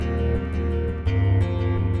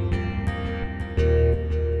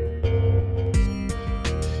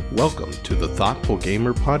Welcome to the Thoughtful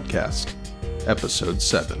Gamer Podcast, Episode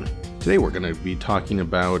 7. Today we're going to be talking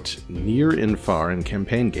about near and far in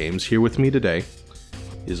campaign games. Here with me today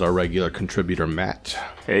is our regular contributor, Matt.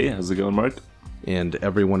 Hey, how's it going, Mark? And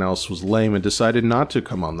everyone else was lame and decided not to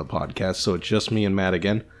come on the podcast, so it's just me and Matt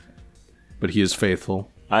again. But he is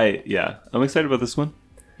faithful. I'm excited about this one.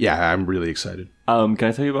 Yeah, I'm really excited. Can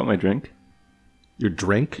I tell you about my drink? Your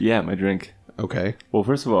drink? Yeah, my drink. Okay. Well,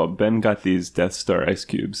 first of all, Ben got these Death Star ice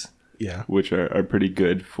cubes. Yeah. Which are pretty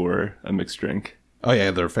good for a mixed drink. Oh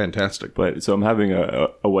yeah, they're fantastic. But so I'm having a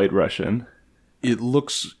White Russian. It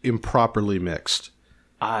looks improperly mixed.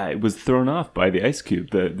 I was thrown off by the ice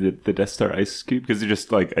cube, the Death Star ice cube, because they're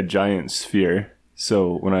just like a giant sphere.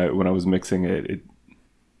 So when I was mixing it,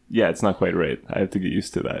 it's not quite right. I have to get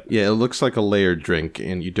used to that. Yeah, it looks like a layered drink,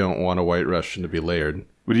 and you don't want a White Russian to be layered.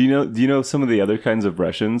 But do you know some of the other kinds of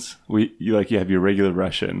Russians? You have your regular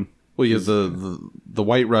Russian. Well, you have the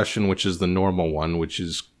White Russian, which is the normal one, which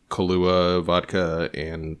is Kahlua, vodka,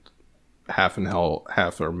 and half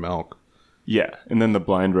or milk. Yeah, and then the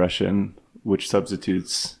Blind Russian, which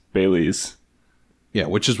substitutes Bailey's. Yeah,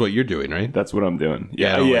 which is what you're doing, right? That's what I'm doing.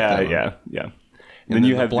 Yeah. And then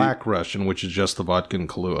you have the Black Russian, which is just the vodka and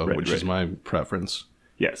Kahlua, which is my preference.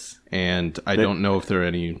 Yes. And I don't know if there are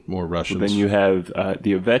any more Russians. Then you have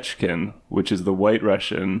the Ovechkin, which is the White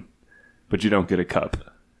Russian, but you don't get a cup.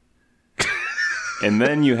 And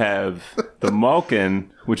then you have the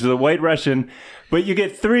Malkin, which is a White Russian, but you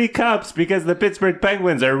get 3 cups because the Pittsburgh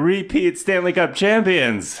Penguins are repeat Stanley Cup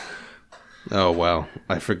champions. Oh, wow.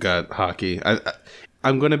 I forgot hockey.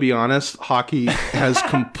 I'm going to be honest. Hockey has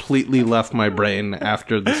completely left my brain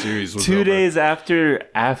after the series was 2 over. days after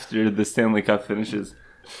the Stanley Cup finishes.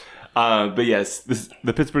 But yes,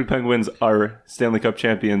 the Pittsburgh Penguins are Stanley Cup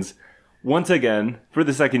champions once again for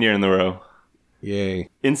the second year in a row. Yay.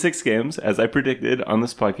 In 6 games, as I predicted on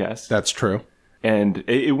this podcast. That's true. And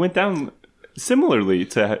it went down similarly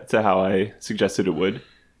to how I suggested it would.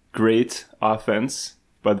 Great offense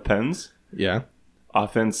by the Pens. Yeah.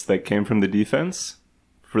 Offense that came from the defense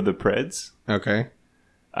for the Preds. Okay.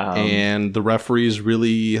 And the referees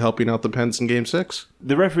really helping out the Pens in Game 6?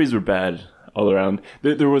 The referees were bad all around.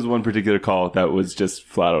 There was one particular call that was just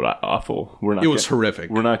flat out awful. It was horrific.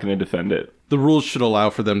 We're not going to defend it. The rules should allow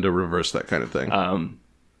for them to reverse that kind of thing.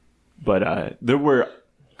 But there were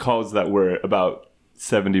calls that were about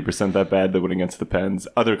 70% that bad that went against the Pens.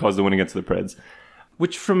 Other calls that went against the Preds.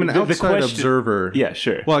 Which, from an outside observer... Yeah,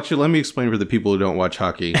 sure. Well, actually, let me explain for the people who don't watch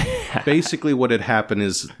hockey. Basically, what had happened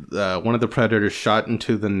is one of the Predators shot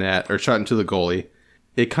into the net, or shot into the goalie.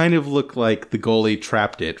 It kind of looked like the goalie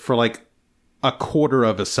trapped it for like a quarter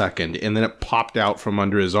of a second, and then it popped out from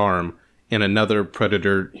under his arm, and another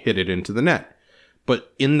Predator hit it into the net.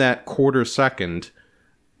 But in that quarter second,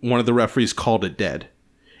 one of the referees called it dead.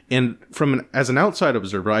 And as an outside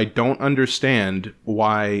observer, I don't understand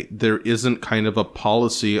why there isn't kind of a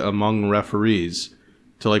policy among referees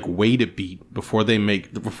to like wait a beat before they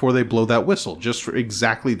blow that whistle, just for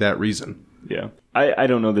exactly that reason. Yeah, I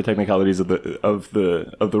don't know the technicalities of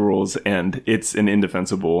the rules, and it's an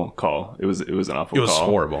indefensible call. It was an awful call. It was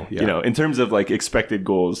horrible. Yeah. You know, in terms of like expected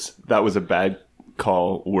goals, that was a bad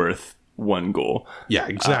call worth 1 goal. Yeah,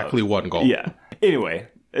 exactly 1 goal. Yeah. Anyway,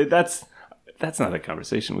 that's not a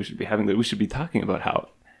conversation we should be having. We should be talking about how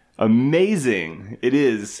amazing it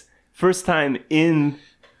is. First time in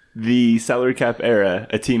the salary cap era,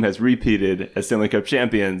 a team has repeated as Stanley Cup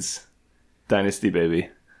champions. Dynasty, baby.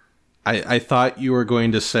 I thought you were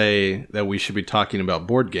going to say that we should be talking about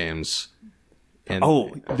board games. And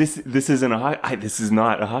this is not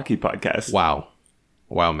a hockey podcast.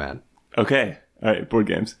 Wow, man. Okay, all right, board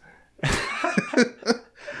games.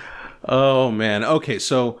 Oh man. Okay,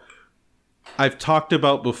 so I've talked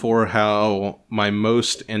about before how my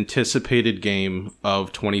most anticipated game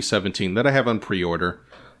of 2017 that I have on pre-order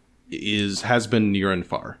has been Near and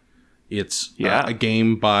Far. It's a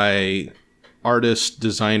game by artist,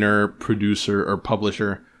 designer, producer, or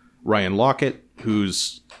publisher Ryan Laukat,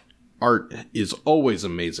 whose art is always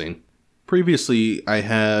amazing. Previously, I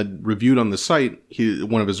had reviewed on the site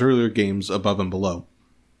one of his earlier games, Above and Below,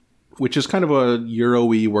 which is kind of a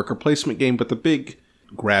Euro-y worker placement game, but the big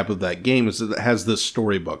grab of that game is that it has this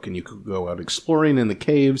storybook, and you could go out exploring in the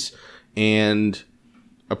caves, and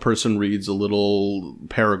a person reads a little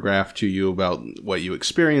paragraph to you about what you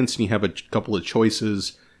experience, and you have a couple of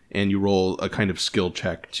choices, and you roll a kind of skill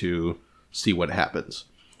check to see what happens.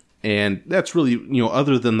 And that's really,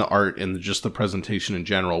 other than the art and just the presentation in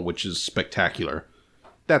general, which is spectacular,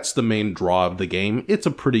 that's the main draw of the game. It's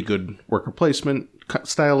a pretty good worker placement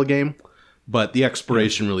style of game, but the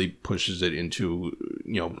exploration really pushes it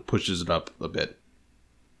up a bit.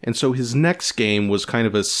 And so his next game was kind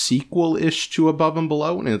of a sequel-ish to Above and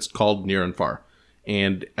Below, and it's called Near and Far.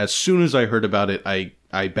 And as soon as I heard about it,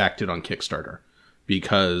 I backed it on Kickstarter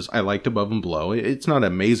because I liked Above and Below. It's not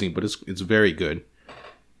amazing, but it's very good.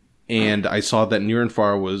 And I saw that Near and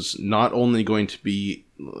Far was not only going to be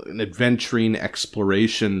an adventuring,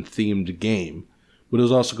 exploration-themed game, but it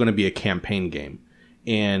was also going to be a campaign game.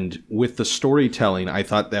 And with the storytelling, I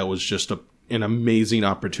thought that was just an amazing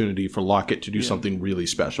opportunity for Lockett to do something really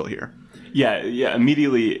special here. Yeah.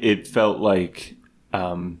 Immediately, it felt like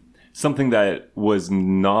something that was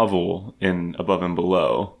novel in Above and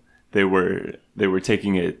Below. They were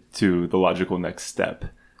taking it to the logical next step.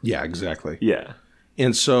 Yeah, exactly. Yeah.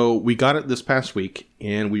 And so we got it this past week,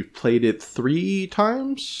 and we've played it 3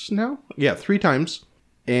 times now. Yeah, 3 times.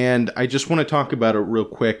 And I just want to talk about it real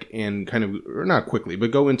quick and kind of, or not quickly,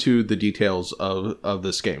 but go into the details of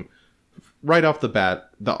this game. Right off the bat,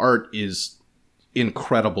 the art is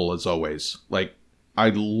incredible as always. Like,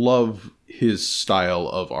 I love his style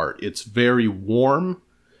of art. It's very warm.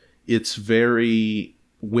 It's very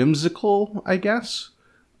whimsical, I guess.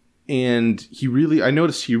 And I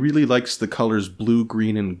noticed he really likes the colors blue,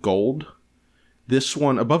 green, and gold. This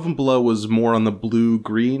one, Above and Below, was more on the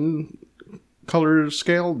blue-green color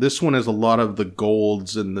scale. This one has a lot of the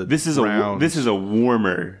golds and the browns. This is a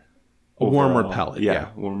warmer palette. Yeah,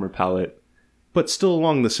 warmer palette. But still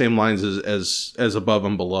along the same lines as Above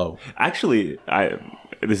and Below. Actually,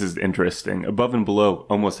 this is interesting. Above and Below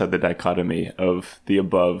almost had the dichotomy of the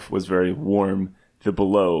above was very warm, the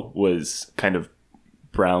below was kind of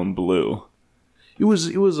brown blue. It was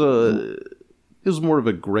more of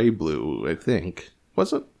a gray blue, I think.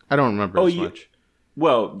 Was it? I don't remember as much.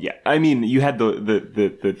 Well, yeah. I mean, you had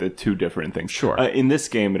the two different things. Sure. In this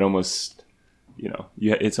game, it almost,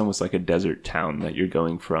 it's almost like a desert town that you're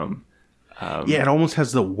going from. It almost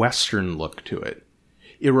has the Western look to it.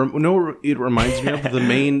 It reminds me of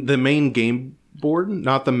the main game board,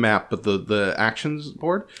 not the map, but the actions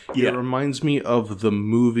board. Yeah. It reminds me of the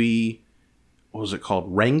movie. What was it called?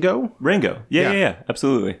 Rango? Rango. Yeah,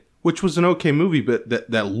 absolutely. Which was an okay movie, but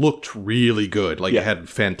that looked really good. Like, it had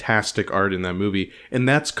fantastic art in that movie. And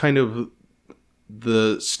that's kind of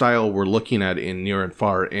the style we're looking at in Near and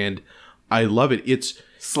Far. And I love it. It's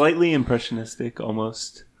slightly impressionistic,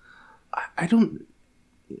 almost. I don't...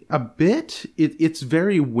 A bit. It's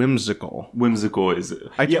very whimsical. Whimsical is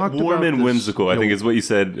warm and whimsical. I think is what you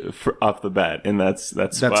said off the bat, and that's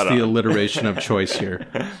the alliteration of choice here.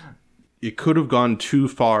 It could have gone too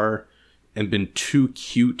far and been too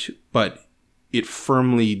cute, but it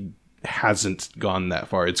firmly hasn't gone that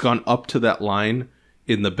far. It's gone up to that line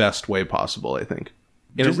in the best way possible, I think,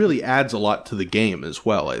 and it really adds a lot to the game as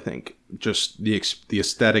well. I think just the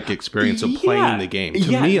aesthetic experience of playing the game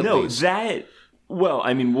to me at least. Well,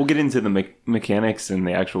 I mean, we'll get into the mechanics and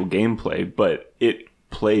the actual gameplay, but it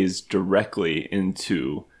plays directly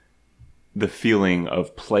into the feeling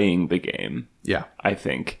of playing the game. Yeah. I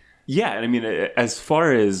think. Yeah, and I mean, as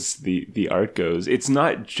far as the art goes, it's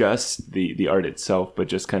not just the art itself, but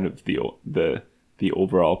just kind of the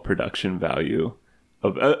overall production value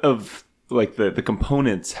of like the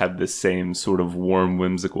components have the same sort of warm,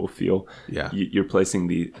 whimsical feel. Yeah. You're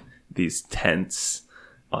placing these tents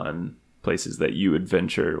on places that you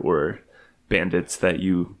adventure or bandits that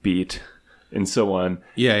you beat and so on.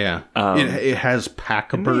 Yeah. It has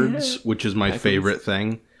pack-a-birds, which is my favorite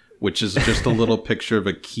thing, which is just a little picture of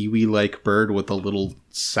a kiwi-like bird with a little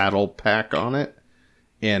saddle pack on it.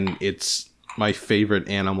 And it's my favorite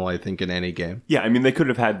animal, I think, in any game. Yeah, I mean, they could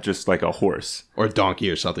have had just like a horse. Or a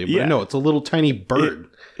donkey or something. But no, it's a little tiny bird.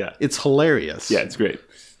 Yeah. It's hilarious. Yeah, it's great.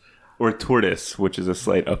 Or tortoise, which is a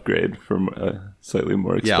slight upgrade from a slightly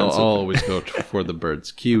more expensive. Yeah, I'll always go for the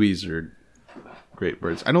birds. Kiwis are great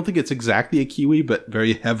birds. I don't think it's exactly a kiwi, but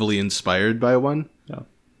very heavily inspired by one. Yeah.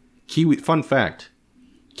 Kiwi. Fun fact: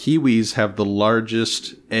 kiwis have the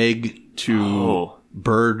largest egg to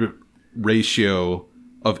bird ratio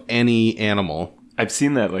of any animal. I've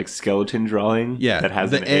seen that like skeleton drawing. Yeah, that has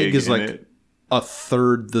the an egg is in like it. a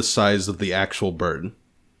third the size of the actual bird.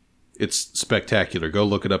 It's spectacular. Go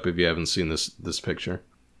look it up if you haven't seen this picture.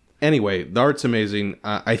 Anyway, the art's amazing.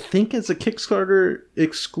 I think it's a Kickstarter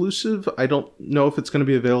exclusive. I don't know if it's going to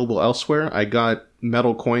be available elsewhere. I got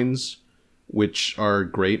metal coins, which are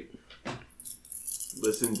great.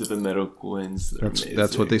 Listen to the metal coins.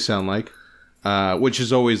 That's what they sound like, which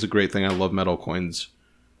is always a great thing. I love metal coins.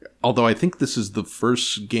 Although I think this is the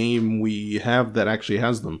first game we have that actually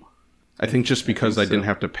has them. I think just because I didn't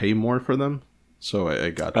have to pay more for them. So I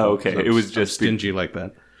got them. Oh, okay. It was just stingy like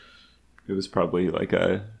that. It was probably like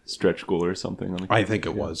a stretch goal or something. I think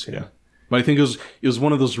it was, yeah. But I think it was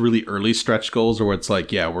one of those really early stretch goals where it's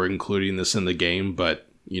like, yeah, we're including this in the game, but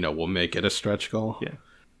we'll make it a stretch goal. Yeah.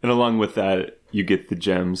 And along with that, you get the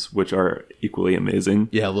gems, which are equally amazing.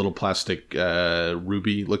 Yeah, little plastic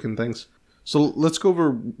ruby looking things. So let's go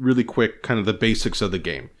over really quick kind of the basics of the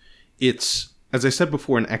game. It's, as I said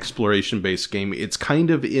before, an exploration-based game. It's kind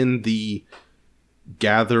of in the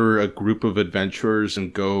gather a group of adventurers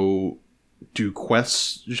and go do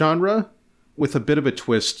quests genre with a bit of a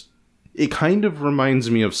twist. It kind of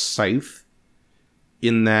reminds me of Scythe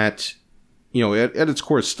in that, at its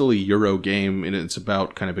core, it's still a Euro game, and it's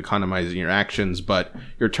about kind of economizing your actions, but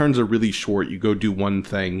your turns are really short. You go do one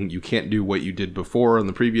thing. You can't do what you did before on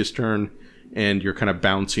the previous turn, and you're kind of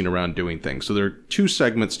bouncing around doing things. So there are two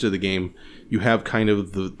segments to the game. You have kind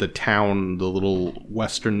of the town, the little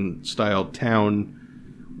Western-style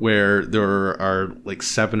town, where there are like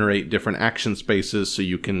 7 or 8 different action spaces, so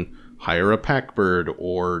you can hire a packbird,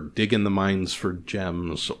 or dig in the mines for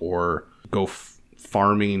gems, or go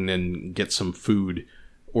farming and get some food,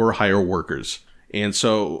 or hire workers. And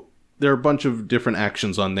so there are a bunch of different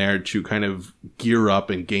actions on there to kind of gear up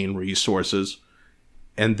and gain resources.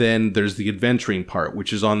 And then there's the adventuring part,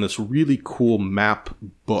 which is on this really cool map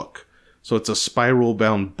book. So it's a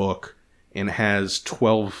spiral-bound book and has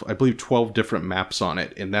 12 different maps on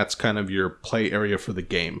it. And that's kind of your play area for the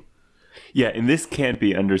game. Yeah, and this can't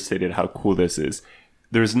be understated how cool this is.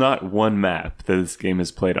 There's not one map that this game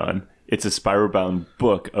is played on. It's a spiral-bound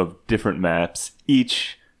book of different maps,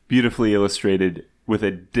 each beautifully illustrated with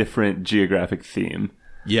a different geographic theme.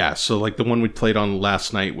 Yeah, so like the one we played on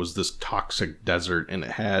last night was this toxic desert, and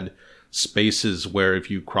it had spaces where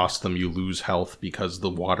if you cross them, you lose health because the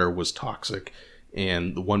water was toxic.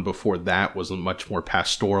 And the one before that was much more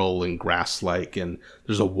pastoral and grass-like. And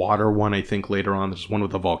there's a water one, I think, later on. There's one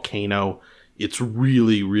with a volcano. It's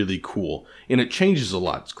really, really cool. And it changes a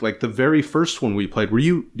lot. It's like the very first one we played.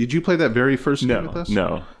 Did you play that very first game with us?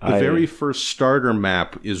 No. The very first starter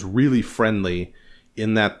map is really friendly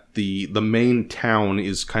in that the main town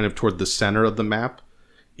is kind of toward the center of the map.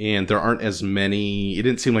 And there aren't as many. It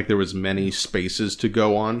didn't seem like there was many spaces to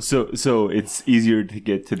go on. So it's easier to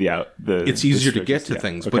get to It's easier to get to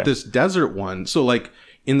things. Okay. But this desert one, so like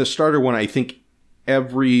in the starter one, I think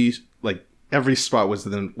every spot was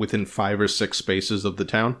within 5 or 6 spaces of the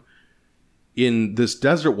town. In this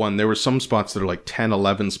desert one, there were some spots that are like 10,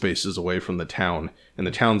 11 spaces away from the town, and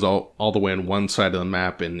the town's all the way on one side of the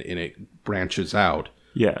map, and it branches out.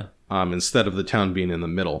 Yeah. Instead of the town being in the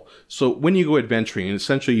middle. So when you go adventuring,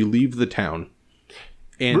 essentially you leave the town.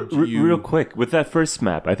 And real quick, with that first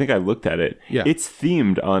map, I think I looked at it. Yeah. It's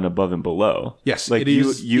themed on Above and Below. Yes, like it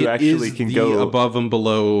is. You actually can go Above and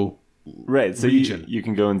Below. Right, so region. You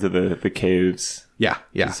can go into the caves. Yeah.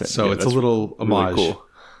 So it's a little homage. Really cool.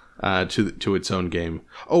 To its own game.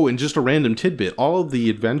 Oh, and just a random tidbit. All of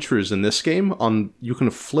the adventurers in this game, you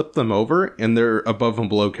can flip them over, and they're Above and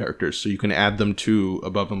Below characters. So you can add them to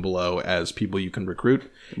Above and Below as people you can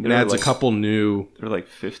recruit. It adds a couple new... There are like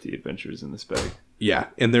 50 adventurers in this bag. Yeah,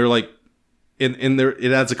 and they're like...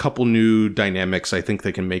 it adds a couple new dynamics. I think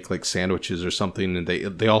they can make like sandwiches or something, and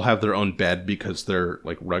they all have their own bed because they're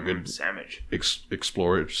like rugged sandwich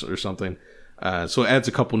explorers or something. So it adds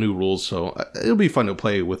a couple new rules, so it'll be fun to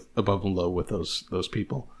play with Above and Below with those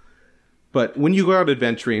people. But when you go out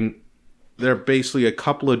adventuring, there are basically a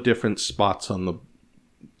couple of different spot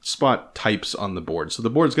types on the board. So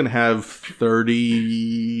the board's going to have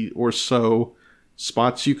 30 or so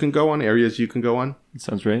spots you can go on, areas you can go on.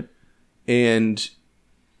 Sounds right. And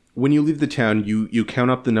when you leave the town, you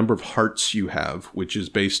count up the number of hearts you have, which is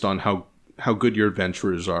based on how good your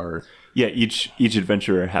adventurers are. Yeah, each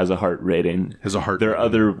adventurer has a heart rating. There are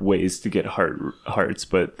other ways to get hearts,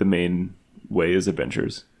 but the main way is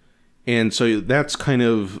adventures. And so that's kind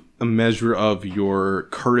of a measure of your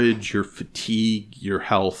courage, your fatigue, your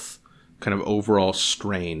health, kind of overall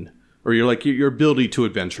strain, or your ability to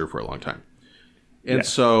adventure for a long time. And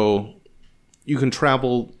so you can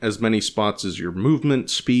travel as many spots as your movement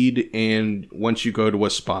speed, and once you go to a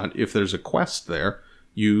spot, if there's a quest there,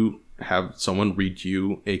 you have someone read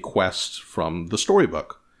you a quest from the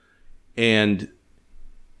storybook. And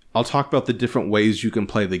I'll talk about the different ways you can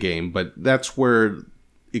play the game, but that's where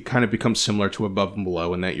it kind of becomes similar to Above and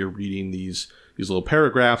Below in that you're reading these little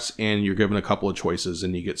paragraphs and you're given a couple of choices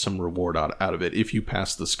and you get some reward out of it if you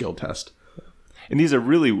pass the skill test. And these are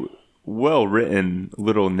really well-written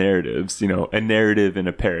little narratives, a narrative in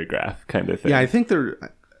a paragraph kind of thing. Yeah, I think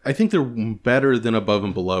they're better than Above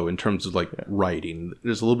and Below in terms of writing.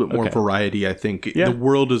 There's a little bit more variety, I think. Yeah. The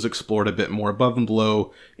world is explored a bit more. Above and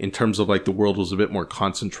Below, in terms of the world was a bit more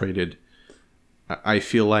concentrated. I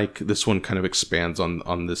feel like this one kind of expands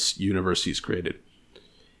on this universe he's created.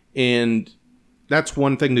 And that's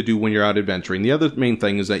one thing to do when you're out adventuring. The other main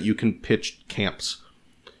thing is that you can pitch camps.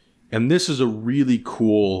 And this is a really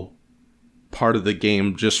cool part of the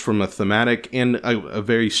game just from a thematic and a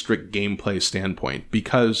very strict gameplay standpoint.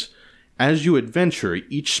 Because as you adventure,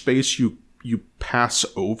 each space you pass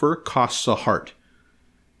over costs a heart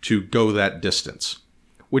to go that distance,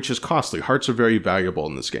 which is costly. Hearts are very valuable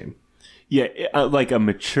in this game. Yeah, like a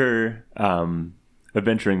mature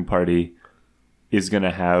adventuring party is going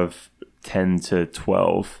to have 10 to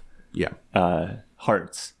 12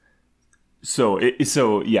 hearts. So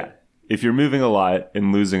yeah, if you're moving a lot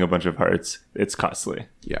and losing a bunch of hearts, it's costly.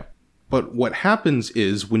 Yeah. But what happens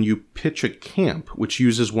is when you pitch a camp, which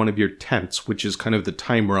uses one of your tents, which is kind of the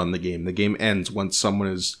timer on the game ends once someone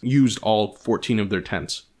has used all 14 of their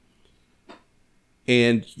tents.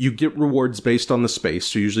 And you get rewards based on the space,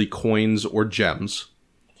 so usually coins or gems.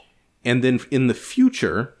 And then in the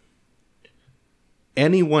future,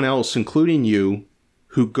 anyone else, including you,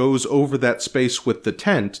 who goes over that space with the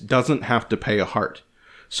tent doesn't have to pay a heart.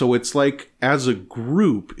 So it's like, as a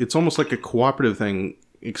group, it's almost like a cooperative thing,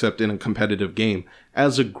 except in a competitive game.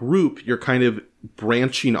 As a group, you're kind of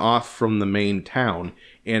branching off from the main town.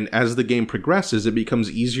 And as the game progresses, it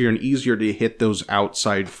becomes easier and easier to hit those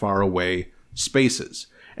outside, far away spaces.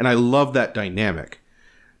 And I love that dynamic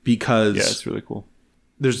because it's really cool.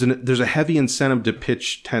 There's a heavy incentive to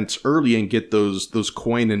pitch tents early and get those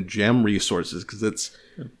coin and gem resources, because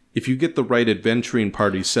if you get the right adventuring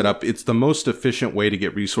party set up, it's the most efficient way to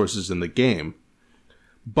get resources in the game.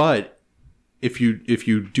 But if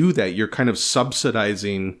you do that, you're kind of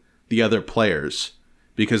subsidizing the other players,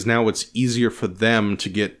 because now it's easier for them to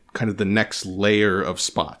get kind of the next layer of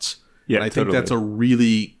spots. Yeah, and I think that's a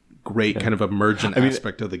really great kind of emergent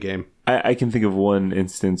aspect of the game. I can think of one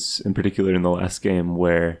instance in particular in the last game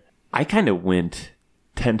where I kind of went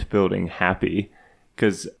tent building happy,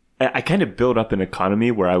 because I kind of built up an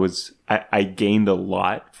economy where I gained a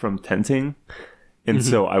lot from tenting. And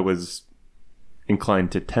so I was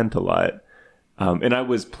inclined to tent a lot. And I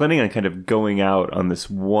was planning on kind of going out on this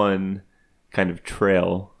one kind of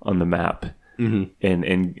trail on the map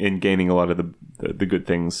and gaining a lot of the good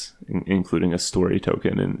things, including a story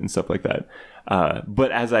token and stuff like that.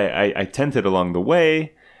 But as I tented along the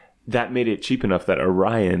way, that made it cheap enough that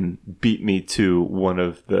Orion beat me to one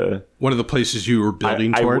of the places you were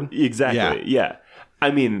building toward. Exactly. Yeah.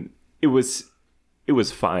 I mean, it was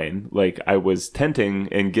fine. Like, I was tenting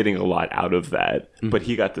and getting a lot out of that, but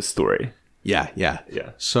he got the story. Yeah.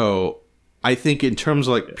 So I think in terms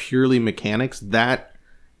of like purely mechanics, that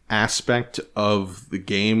aspect of the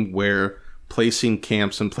game where placing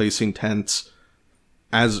camps and placing tents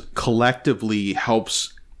as collectively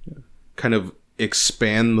helps kind of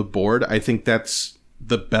expand the board, I think that's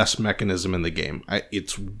the best mechanism in the game.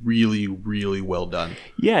 It's really, really well done.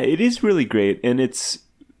 Yeah, it is really great, and it's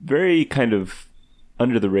very kind of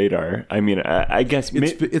under the radar. I mean, I guess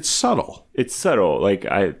it's subtle. It's subtle. Like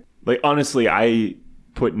honestly, I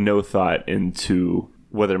put no thought into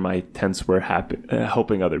whether my tents were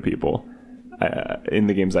helping other people in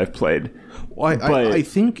the games I've played. Well, I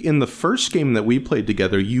think in the first game that we played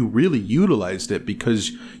together, you really utilized it,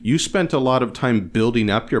 because you spent a lot of time building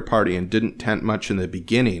up your party and didn't tent much in the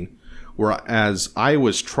beginning, whereas I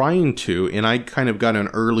was trying to, and I kind of got an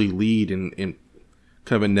early lead in kind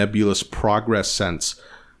of a nebulous progress sense.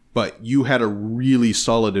 But you had a really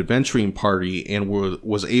solid adventuring party and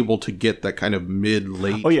was able to get that kind of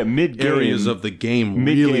mid-late mid-game areas of the game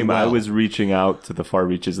really well. I was reaching out to the far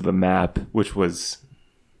reaches of the map, which was...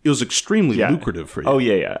 It was extremely lucrative for you. Oh,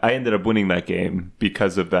 yeah. I ended up winning that game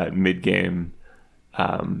because of that mid-game.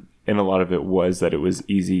 And a lot of it was that it was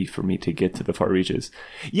easy for me to get to the far reaches.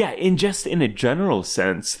 Yeah, in a general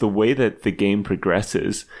sense, the way that the game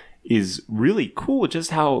progresses is really cool.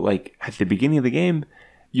 Just how, like, at the beginning of the game,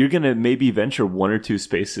 you're going to maybe venture one or two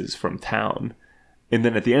spaces from town. And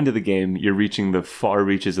then at the end of the game, you're reaching the far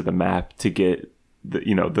reaches of the map to get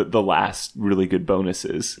the last really good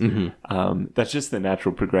bonuses. That's just the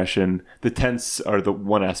natural progression. The tents are the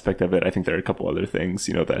one aspect of it. I think there are a couple other things,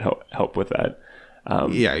 that help with that.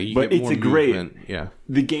 But it's a movement.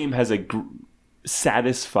 The game has a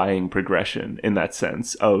satisfying progression in that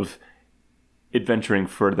sense of adventuring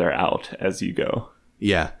further out as you go.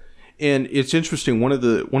 Yeah. And it's interesting. One of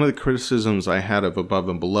the criticisms I had of Above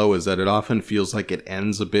and Below is that it often feels like it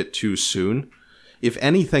ends a bit too soon. If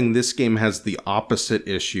anything, this game has the opposite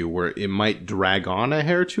issue where it might drag on a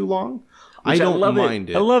hair too long. I don't mind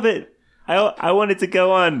it. I love it. I want it to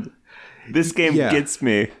go on. This game gets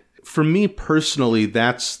me. For me personally,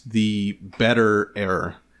 that's the better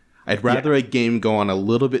error. I'd rather a game go on a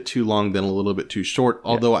little bit too long than a little bit too short.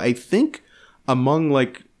 Although I think among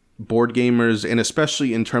like board gamers, and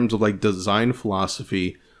especially in terms of like design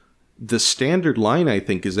philosophy, the standard line, I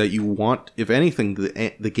think, is that you want, if anything,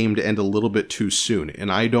 the game to end a little bit too soon.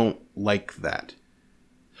 And I don't like that.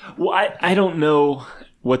 Well, I don't know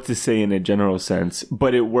what to say in a general sense,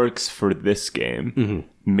 but it works for this game. Mm-hmm.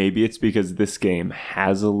 Maybe it's because this game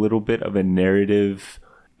has a little bit of a narrative.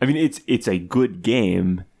 I mean, it's a good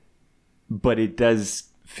game, but it does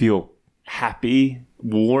feel happy,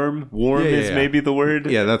 warm. Warm is maybe the word.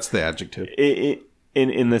 Yeah, that's the adjective.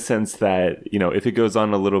 In the sense that, you know, if it goes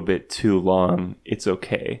on a little bit too long, it's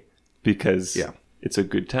okay because it's a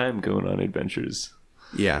good time going on adventures.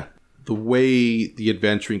 Yeah. The way the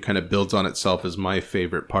adventuring kind of builds on itself is my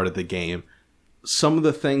favorite part of the game. Some of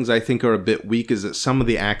the things I think are a bit weak is that some of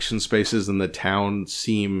the action spaces in the town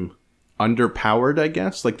seem underpowered, I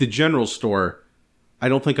guess. Like the general store, I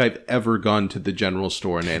don't think I've ever gone to the general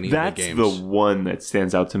store in any of the games. That's the one that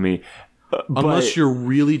stands out to me. Unless you're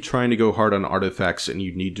really trying to go hard on artifacts and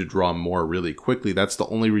you need to draw more really quickly. That's the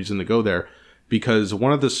only reason to go there. Because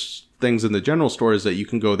one of the things in the general store is that you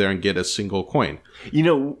can go there and get a single coin. You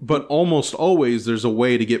know, but almost always there's a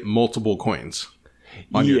way to get multiple coins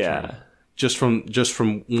on your turn. Just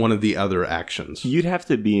from one of the other actions. You'd have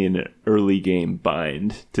to be in an early game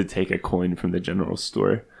bind to take a coin from the general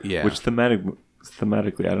store. Yeah. Which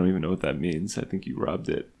thematically, I don't even know what that means. I think you robbed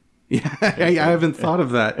it. Yeah, I haven't thought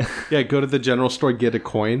of that. Yeah, go to the general store, get a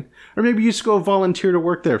coin. Or maybe you just go volunteer to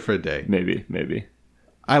work there for a day. Maybe.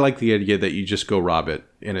 I like the idea that you just go rob it,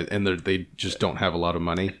 and they just don't have a lot of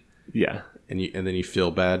money. Yeah. And then you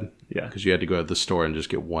feel bad. Yeah. Because you had to go to the store and just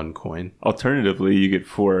get one coin. Alternatively, you get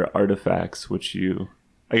 4 artifacts, which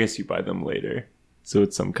I guess you buy them later. So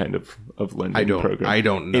it's some kind of lending program. I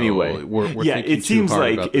don't know. Anyway, we're thinking too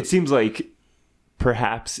hard about this. It seems like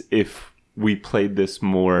perhaps if we played this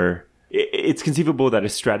more, it's conceivable that a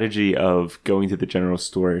strategy of going to the general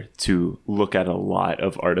store to look at a lot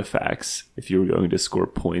of artifacts, if you were going to score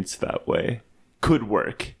points that way, could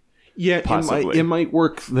work. Yeah, it might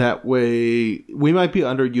work that way. We might be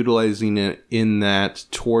underutilizing it in that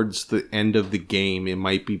towards the end of the game, it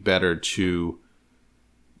might be better to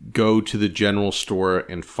go to the general store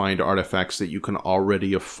and find artifacts that you can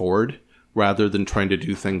already afford rather than trying to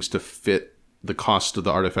do things to fit the cost of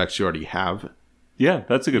the artifacts you already have. Yeah,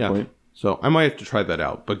 that's a good point. So I might have to try that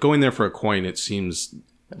out. But going there for a coin, it seems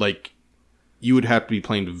like you would have to be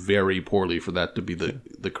playing very poorly for that to be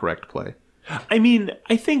the correct play. I mean,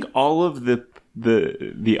 I think all of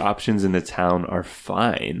the options in the town are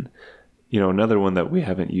fine. You know, another one that we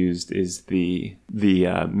haven't used is the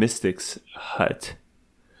Mystics Hut.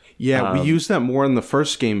 Yeah, we used that more in the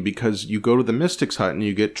first game because you go to the Mystics Hut and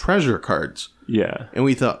you get treasure cards. Yeah. And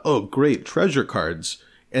we thought, oh, great, treasure cards.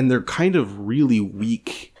 And they're kind of really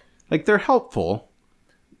weak. Like, they're helpful.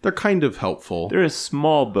 They're kind of helpful. They're a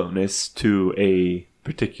small bonus to a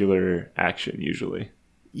particular action, usually.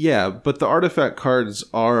 Yeah, but the artifact cards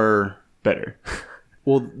are better.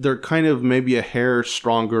 Well, they're kind of maybe a hair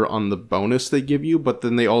stronger on the bonus they give you, but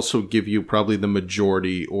then they also give you probably the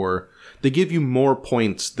majority, or they give you more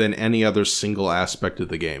points than any other single aspect of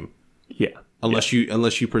the game. Yeah. Unless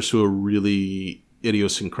you pursue a really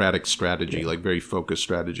idiosyncratic strategy, like very focused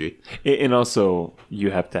strategy. And also,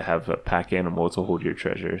 you have to have a pack animal to hold your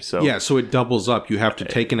treasure. So yeah, so it doubles up. You have to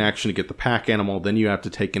take an action to get the pack animal, then you have to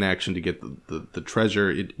take an action to get the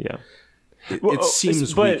treasure. It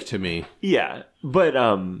seems weak to me. Yeah, but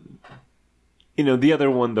you know, the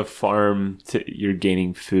other one, the farm, you're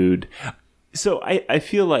gaining food. So I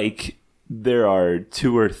feel like there are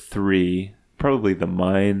 2 or 3, probably the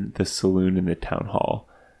mine, the saloon, and the town hall.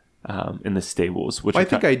 In the stables, which I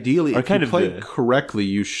think ideally, if you play correctly,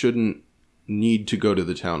 you shouldn't need to go to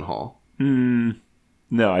the town hall. No,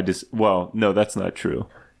 no, that's not true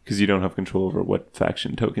because you don't have control over what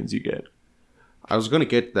faction tokens you get. I was going to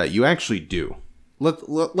get that. You actually do.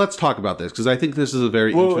 Let's talk about this because I think this is a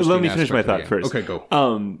very interesting. Let me finish my thought first. Okay,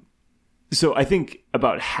 go. So I think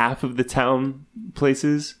about half of the town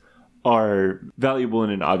places are valuable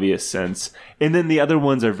in an obvious sense, and then the other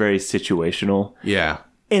ones are very situational. Yeah.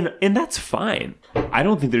 And that's fine. I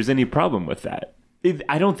don't think there's any problem with that.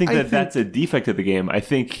 I don't think that's a defect of the game. I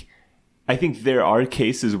think there are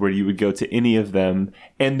cases where you would go to any of them,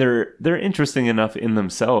 and they're interesting enough in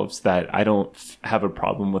themselves that I don't have a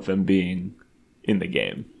problem with them being in the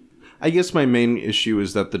game. I guess my main issue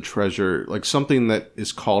is that the treasure, like something that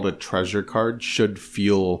is called a treasure card, should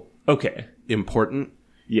feel important.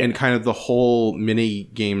 Yeah. And kind of the whole mini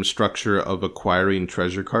game structure of acquiring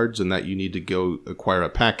treasure cards, and that you need to go acquire a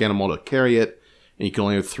pack animal to carry it, and you can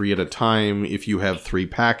only have 3 at a time if you have 3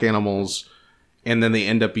 pack animals, and then they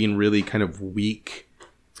end up being really kind of weak.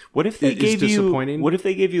 What if they gave you? What if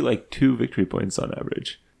they gave you like 2 victory points on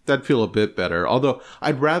average? That'd feel a bit better. Although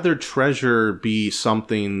I'd rather treasure be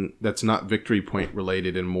something that's not victory point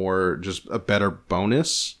related and more just a better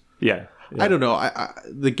bonus. Yeah. I don't know.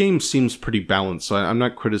 The game seems pretty balanced, so I'm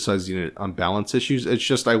not criticizing it on balance issues. It's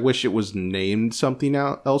just I wish it was named something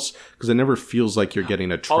else because it never feels like you're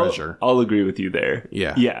getting a treasure. I'll agree with you there.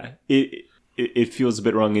 Yeah. Yeah. It feels a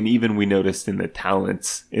bit wrong, and even we noticed in the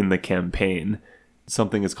talents in the campaign,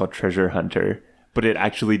 something is called Treasure Hunter, but it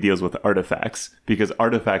actually deals with artifacts because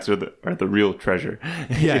artifacts are the real treasure.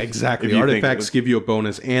 Yeah, exactly. Artifacts give you a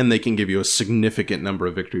bonus, and they can give you a significant number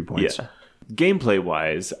of victory points. Yeah. Gameplay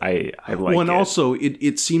wise, I like well, and it. also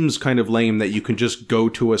it seems kind of lame that you can just go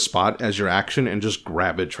to a spot as your action and just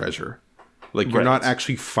grab a treasure. Like you're not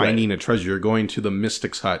actually finding a treasure. You're going to the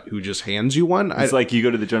Mystic's hut who just hands you one. It's like you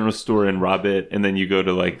go to the general store and rob it, and then you go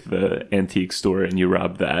to like the antique store and you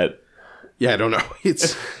rob that. Yeah, I don't know.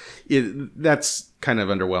 That's kind of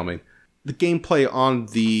underwhelming. The gameplay on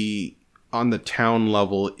the town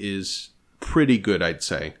level is pretty good, I'd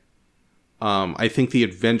say. I think the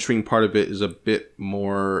adventuring part of it is a bit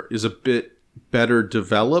better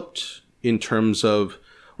developed in terms of,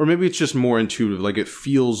 or maybe it's just more intuitive. Like it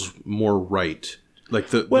feels more right. Like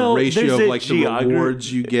the ratio of like the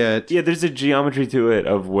rewards you get. Yeah, there's a geometry to it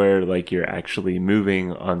of where like you're actually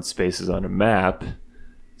moving on spaces on a map.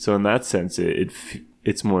 So in that sense,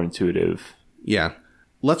 it's more intuitive. Yeah.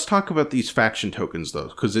 Let's talk about these faction tokens though,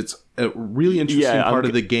 because it's a really interesting part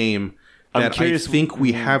of the game that I think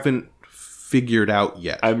we haven't figured out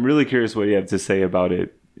yet. I'm really curious what you have to say about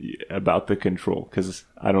it, about the control, because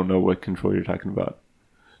I don't know what control you're talking about.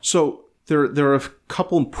 So there are a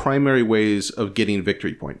couple primary ways of getting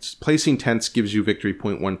victory points. Placing tents gives you victory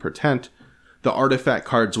point 1 per tent. The artifact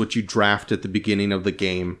cards, which you draft at the beginning of the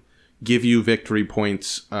game, give you victory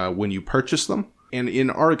points when you purchase them. And in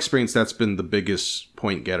our experience, that's been the biggest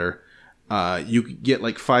point getter. You get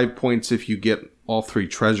like 5 points if you get all 3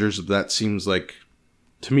 treasures.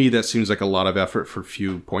 To me, that seems like a lot of effort for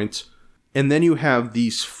few points. And then you have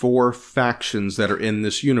these 4 factions that are in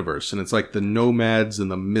this universe. And it's like the nomads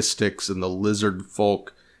and the mystics and the lizard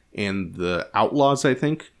folk and the outlaws, I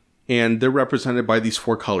think. And they're represented by these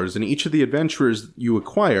 4 colors. And each of the adventurers you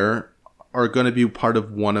acquire are going to be part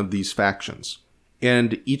of one of these factions.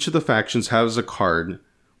 And each of the factions has a card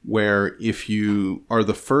where if you are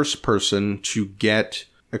the first person to get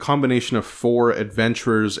a combination of 4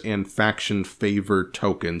 adventurers and faction favor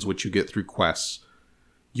tokens, which you get through quests,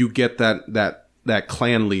 you get that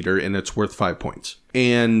clan leader, and it's worth 5 points.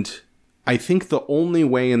 And I think the only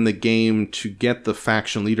way in the game to get the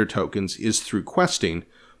faction leader tokens is through questing.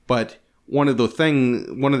 But one of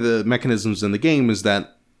the mechanisms in the game is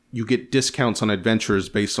that you get discounts on adventurers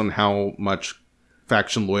based on how much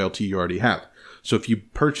faction loyalty you already have. So if you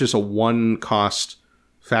purchase a one-cost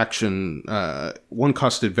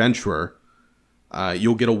adventurer,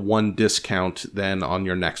 you'll get a 1 discount then on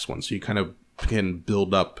your next one. So you kind of can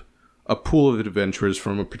build up a pool of adventurers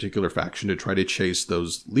from a particular faction to try to chase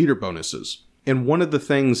those leader bonuses. And one of the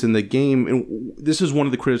things in the game, and this is one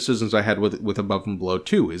of the criticisms I had with Above and Below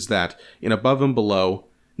too, is that in Above and Below,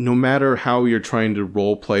 no matter how you're trying to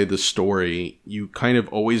role play the story, you kind of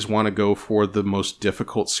always want to go for the most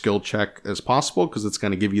difficult skill check as possible because it's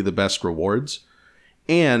going to give you the best rewards.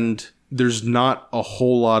 And there's not a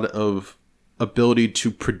whole lot of ability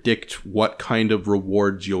to predict what kind of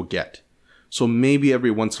rewards you'll get. So maybe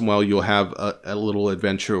every once in a while you'll have a little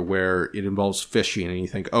adventure where it involves fishing and you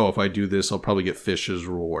think, oh, if I do this, I'll probably get fish as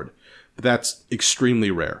a reward. But that's extremely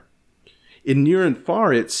rare. In Near and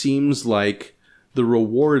Far, it seems like the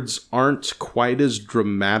rewards aren't quite as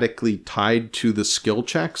dramatically tied to the skill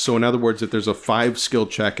check. So in other words, if there's a 5 skill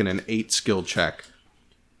check and an 8 skill check,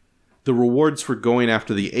 the rewards for going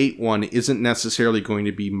after the 8 one isn't necessarily going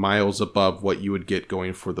to be miles above what you would get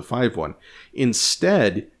going for the 5 one.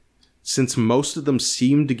 Instead, since most of them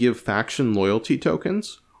seem to give faction loyalty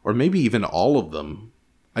tokens, or maybe even all of them,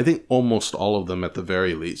 I think almost all of them at the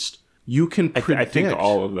very least, you can predict. I think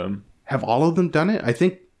all of them. Have all of them done it?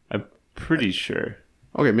 I'm pretty sure.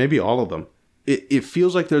 Okay, maybe all of them. It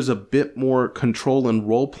feels like there's a bit more control and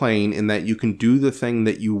role playing in that you can do the thing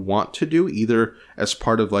that you want to do, either as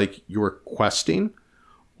part of like your questing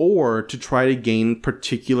or to try to gain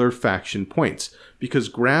particular faction points. Because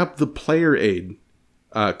grab the player aid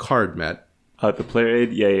card, Matt. The player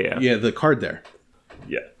aid? Yeah. Yeah, the card there.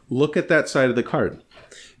 Yeah. Look at that side of the card.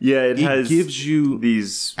 Yeah, it has gives you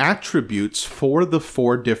these attributes for the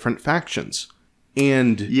 4 different factions.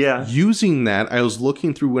 And Yeah. using that, I was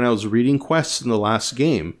looking through when I was reading quests in the last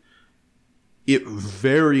game. It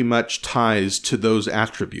very much ties to those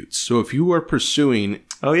attributes. So if you are pursuing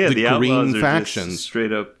the green Outlaws are factions, just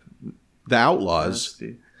straight up the Outlaws,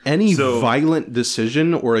 nasty. any violent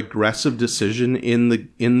decision or aggressive decision in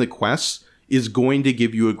the quests is going to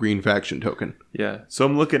give you a green faction token. Yeah. So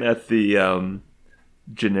I'm looking at the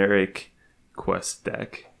generic quest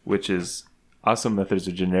deck, which is awesome that there's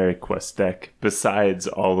a generic quest deck besides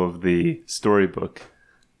all of the storybook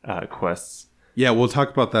quests. Yeah, we'll talk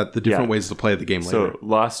about that, the different ways to play the game later. So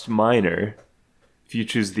Lost Miner, if you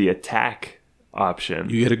choose the attack option,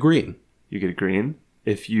 You get a green. you get a green.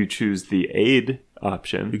 If you choose the aid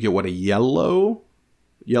option, You get what, a yellow?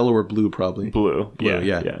 Yellow or blue, probably. blue.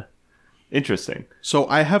 yeah. Interesting. So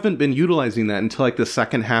I haven't been utilizing that until like the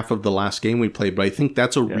second half of the last game we played, but I think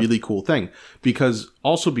that's a really cool thing because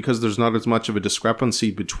there's not as much of a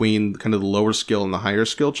discrepancy between kind of the lower skill and the higher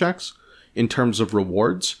skill checks in terms of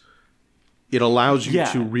rewards. It allows you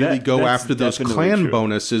to really go that's after those definitely clan true.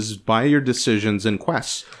 bonuses by your decisions and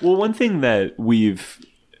quests. Well, one thing that we've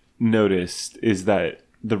noticed is that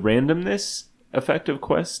the randomness effect of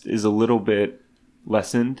quest is a little bit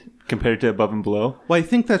lessened compared to Above and Below. Well, I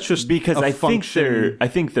think that's just Because a I function.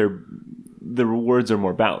 think the rewards are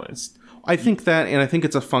more balanced. I think that, and I think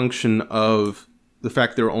it's a function of the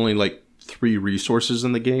fact there are only like 3 resources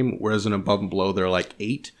in the game, whereas in Above and Below there are like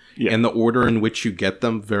 8. Yeah. And the order in which you get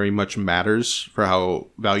them very much matters for how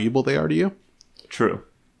valuable they are to you. True.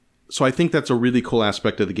 So I think that's a really cool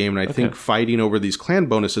aspect of the game, and I think fighting over these clan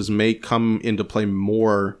bonuses may come into play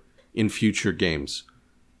more in future games.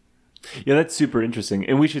 Yeah, that's super interesting.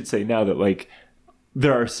 And we should say now that like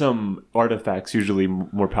there are some artifacts, usually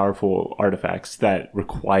more powerful artifacts, that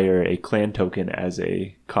require a clan token as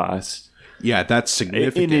a cost. Yeah, that's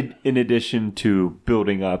significant. In addition to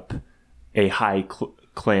building up a high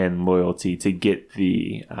clan loyalty to get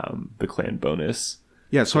the clan bonus.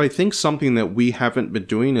 Yeah, so I think something that we haven't been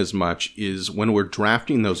doing as much is when we're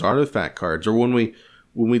drafting those artifact cards, or when we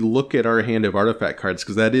look at our hand of artifact cards,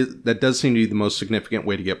 because that does seem to be the most significant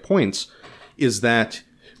way to get points, is that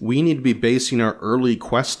we need to be basing our early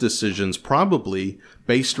quest decisions probably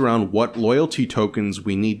based around what loyalty tokens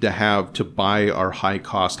we need to have to buy our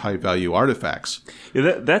high-cost, high-value artifacts.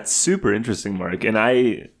 Yeah, that's super interesting, Mark. And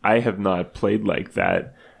I have not played like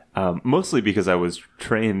that, mostly because I was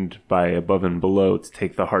trained by Above and Below to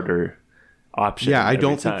take the harder option. Yeah, I every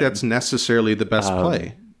don't think time. that's necessarily the best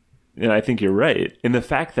play. And I think you're right. And the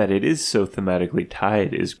fact that it is so thematically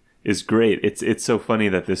tied is great. It's so funny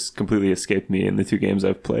that this completely escaped me in the 2 games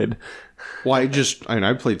I've played. Well,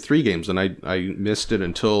 I played 3 games, and I missed it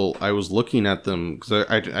until I was looking at them, because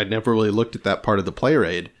I never really looked at that part of the player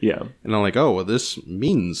aid. Yeah. And I'm like, oh, well, this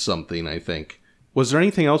means something, I think. Was there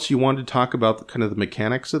anything else you wanted to talk about, kind of the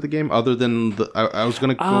mechanics of the game, other than I was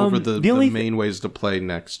going to go over the main ways to play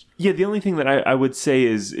next. Yeah, the only thing that I would say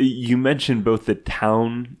is you mentioned both the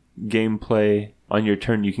town gameplay. On your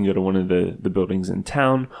turn, you can go to one of the buildings in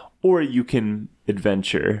town, or you can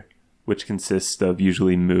adventure, which consists of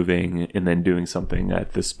usually moving and then doing something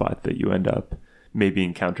at the spot that you end up, maybe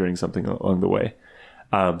encountering something along the way.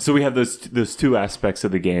 So we have those 2 aspects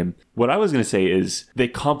of the game. What I was going to say is they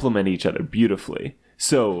complement each other beautifully.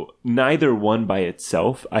 So neither one by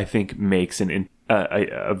itself, I think, makes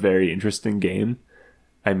a very interesting game.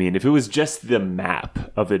 I mean, if it was just the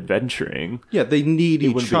map of adventuring... Yeah, they need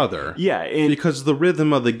each other. Yeah. Because the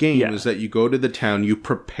rhythm of the game is that you go to the town, you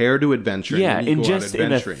prepare to adventure, yeah, and then you go just out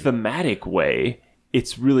in a adventuring. thematic way,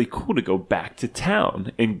 it's really cool to go back to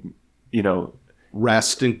town and,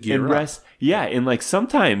 Rest and gear up. rest. Yeah, and like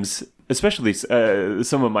sometimes, especially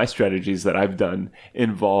some of my strategies that I've done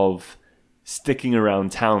involve sticking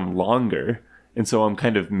around town longer. And so I'm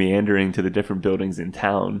kind of meandering to the different buildings in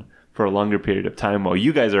town for a longer period of time while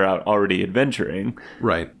you guys are out already adventuring.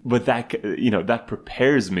 Right. But that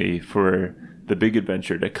prepares me for the big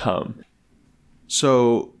adventure to come.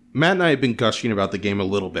 So Matt and I have been gushing about the game a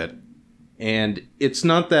little bit. And it's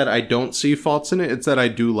not that I don't see faults in it, it's that I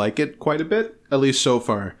do like it quite a bit, at least so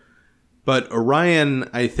far. But Orion,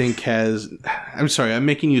 I think, I'm sorry, I'm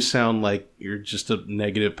making you sound like you're just a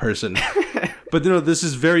negative person. But no, this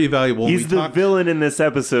is very valuable. He's the villain in this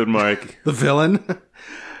episode, Mark. The villain?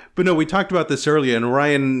 But no, we talked about this earlier, and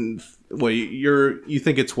Orion, you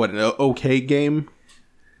think it's an okay game?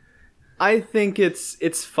 I think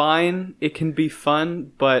it's fine. It can be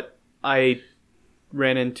fun, but I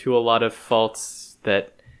ran into a lot of faults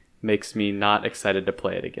that makes me not excited to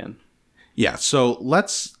play it again. Yeah, so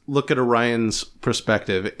let's look at Orion's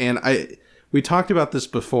perspective. And we talked about this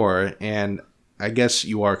before, and I guess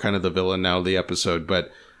you are kind of the villain now of the episode, but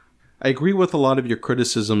I agree with a lot of your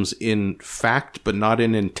criticisms in fact, but not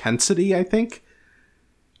in intensity, I think.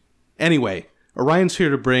 Anyway, Orion's here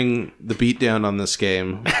to bring the beat down on this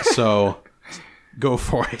game, so go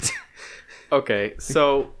for it. Okay,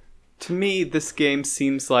 so to me, this game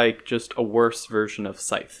seems like just a worse version of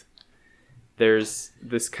Scythe. There's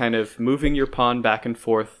this kind of moving your pawn back and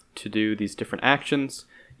forth to do these different actions.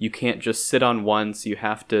 You can't just sit on one, so you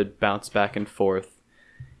have to bounce back and forth.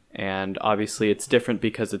 And obviously it's different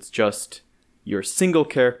because it's just your single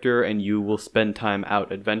character and you will spend time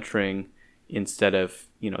out adventuring instead of,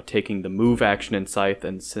 taking the move action in Scythe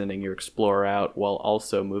and sending your explorer out while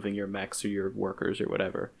also moving your mechs or your workers or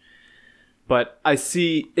whatever. But I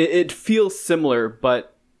see it feels similar,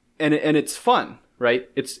 but and it's fun, right?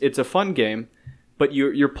 It's a fun game, but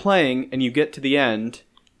you're playing and you get to the end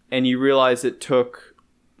and you realize it took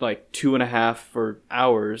like 2.5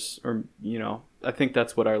 hours, or I think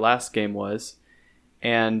that's what our last game was.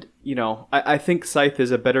 And I think Scythe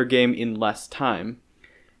is a better game in less time,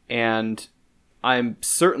 and I'm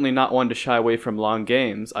certainly not one to shy away from long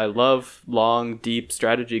games. I love long, deep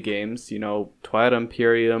strategy games. Twilight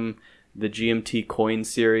Imperium, the GMT Coin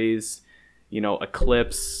series,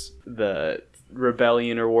 Eclipse, the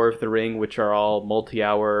Rebellion or War of the Ring, which are all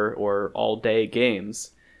multi-hour or all-day games.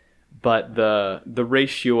 But the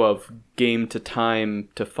ratio of game to time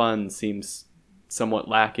to fun seems somewhat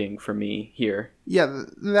lacking for me here. Yeah,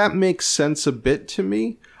 that makes sense a bit to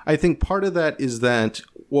me. I think part of that is that,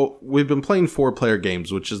 we've been playing 4-player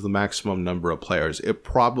games, which is the maximum number of players. It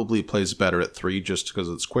probably plays better at 3 just because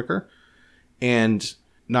it's quicker. And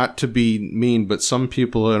not to be mean, but some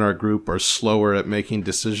people in our group are slower at making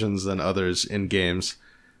decisions than others in games.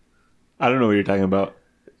 I don't know what you're talking about.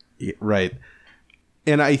 Yeah, right.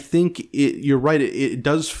 And I think you're right. It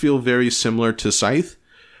does feel very similar to Scythe.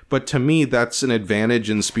 But to me, that's an advantage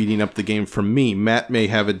in speeding up the game for me. Matt may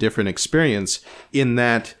have a different experience in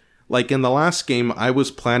that, like in the last game, I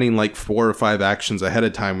was planning like 4 or 5 actions ahead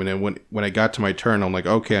of time. And then when I got to my turn, I'm like,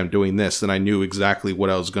 okay, I'm doing this. And I knew exactly what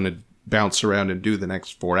I was going to bounce around and do the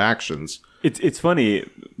next 4 actions. It's funny,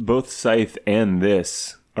 both Scythe and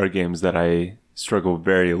this are games that I struggle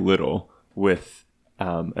very little with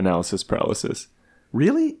analysis paralysis.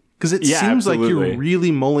 Really? Because it seems like you're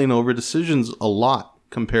really mulling over decisions a lot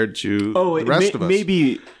compared to the rest of us.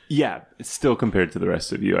 Maybe, yeah, it's still compared to the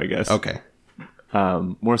rest of you, I guess. Okay.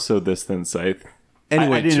 More so this than Scythe.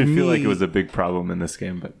 Anyway, I didn't feel like it was a big problem in this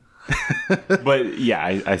game, but but yeah,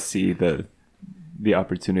 I see the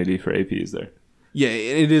opportunity for APs there. Yeah,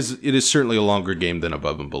 it is certainly a longer game than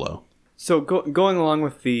Above and Below. So going along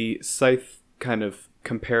with the Scythe kind of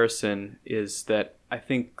comparison is that I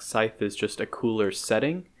think Scythe is just a cooler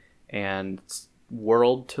setting and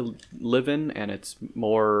world to live in, and it's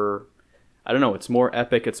more, I don't know, it's more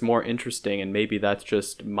epic, it's more interesting, and maybe that's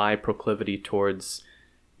just my proclivity towards,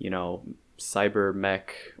 cyber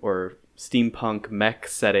mech or steampunk mech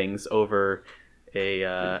settings over a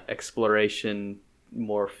exploration,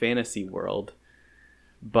 more fantasy world.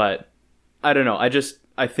 But I don't know,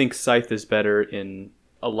 I think Scythe is better in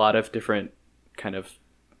a lot of different kind of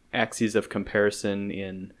axes of comparison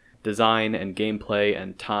in design and gameplay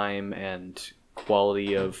and time and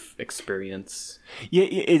quality of experience. Yeah,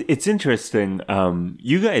 it's interesting.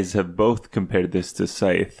 You guys have both compared this to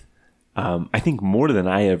Scythe. I think more than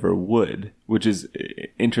I ever would, which is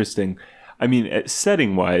interesting. I mean,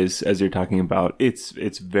 setting wise, as you're talking about, it's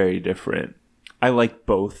very different. I like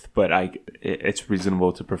both, but it's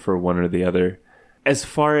reasonable to prefer one or the other. As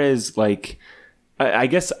far as I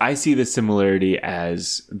guess I see the similarity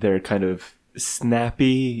as they're kind of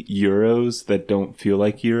snappy Euros that don't feel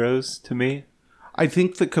like Euros to me. I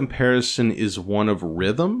think the comparison is one of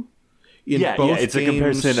rhythm. It's a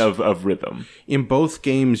comparison of rhythm. In both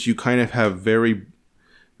games, you kind of have very,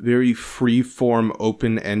 very free-form,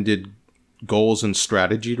 open-ended goals and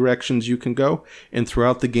strategy directions you can go. And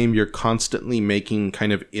throughout the game, you're constantly making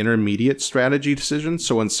kind of intermediate strategy decisions.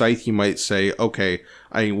 So in Scythe, you might say, okay,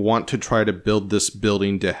 I want to try to build this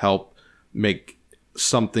building to help make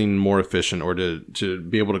something more efficient or to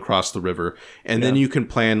be able to cross the river. And then you can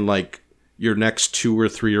plan your next 2 or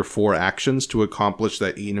 3 or 4 actions to accomplish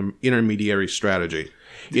that intermediary strategy.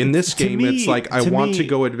 In this game, it's like, I want to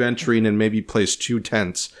go adventuring and maybe place 2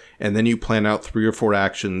 tents, and then you plan out 3 or 4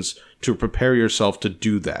 actions to prepare yourself to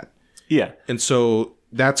do that. Yeah. And so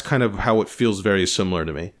that's kind of how it feels very similar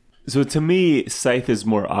to me. So to me, Scythe is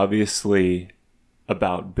more obviously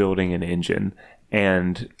about building an engine,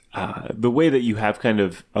 and the way that you have kind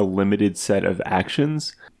of a limited set of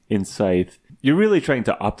actions in Scythe, you're really trying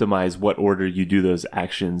to optimize what order you do those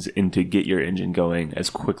actions in to get your engine going as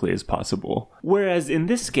quickly as possible. Whereas in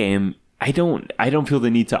this game, I don't feel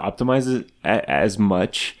the need to optimize it as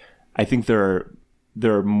much. I think there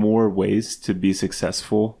are more ways to be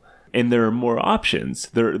successful, and there are more options.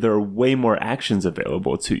 There are way more actions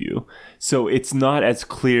available to you. So it's not as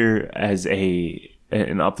clear as an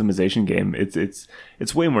optimization game.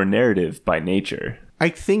 It's way more narrative by nature. I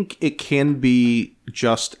think it can be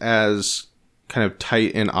just as kind of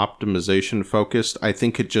tight and optimization focused. I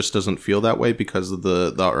think it just doesn't feel that way because of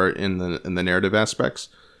the art and the narrative aspects.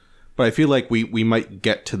 But I feel like we might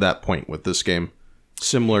get to that point with this game,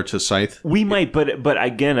 similar to Scythe. We might, but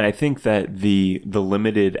again, I think that the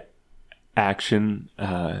limited action,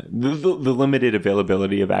 the limited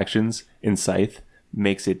availability of actions in Scythe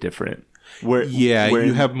makes it different. Where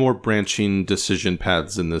you have more branching decision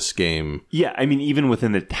paths in this game. Yeah, I mean, even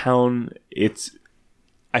within the town,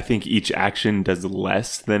 I think each action does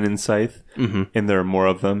less than in Scythe, and there are more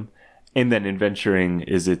of them. And then adventuring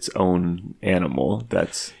is its own animal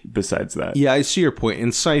that's besides that. Yeah, I see your point.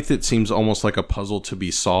 In Scythe, it seems almost like a puzzle to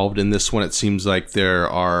be solved. In this one, it seems like there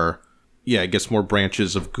are, I guess, more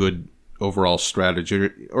branches of good overall strategy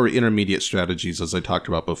or intermediate strategies, as I talked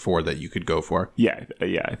about before, that you could go for. Yeah,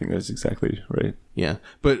 I think that's exactly right. Yeah,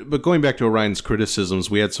 but going back to Orion's criticisms,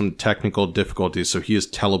 we had some technical difficulties, so he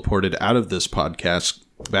is teleported out of this podcast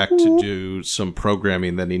back to do some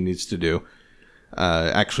programming that he needs to do.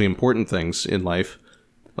 Actually important things in life,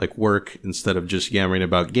 like work, instead of just yammering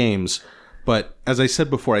about games. But as I said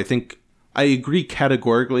before, I think I agree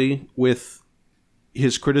categorically with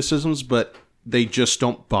his criticisms, but they just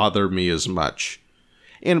don't bother me as much.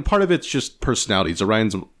 And part of it's just personalities.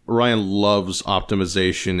 Orion loves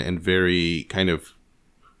optimization and very kind of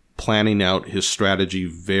planning out his strategy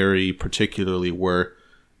very particularly, where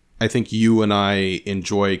I think you and I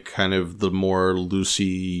enjoy kind of the more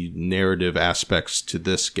loosey narrative aspects to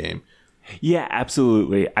this game. Yeah,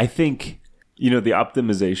 absolutely. I think, the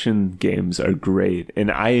optimization games are great,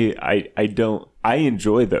 and I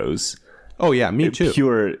enjoy those. Oh yeah, me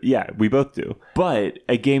too. We both do. But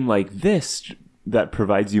a game like this that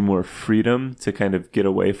provides you more freedom to kind of get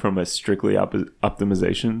away from a strictly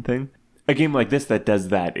optimization thing, a game like this that does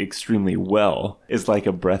that extremely well is like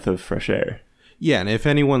a breath of fresh air. Yeah, and if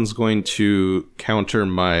anyone's going to counter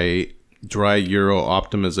my dry Euro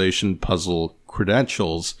optimization puzzle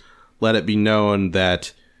credentials, let it be known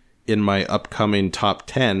that in my upcoming top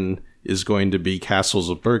 10 is going to be Castles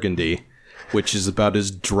of Burgundy, which is about as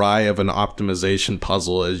dry of an optimization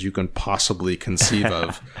puzzle as you can possibly conceive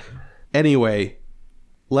of. Anyway,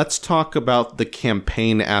 let's talk about the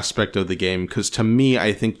campaign aspect of the game, because to me,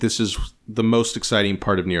 I think this is the most exciting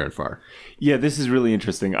part of Near and Far. Yeah, this is really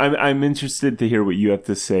interesting. I'm interested to hear what you have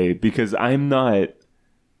to say, because I'm not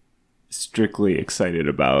strictly excited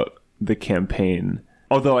about the campaign.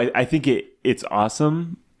 Although I think it's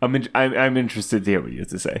awesome. I'm interested to hear what you have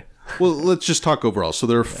to say. Well, let's just talk overall. So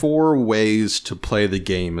there are 4 ways to play the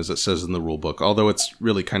game, as it says in the rulebook, although it's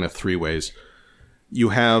really kind of 3 ways. You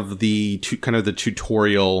have the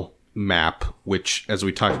tutorial map, which, as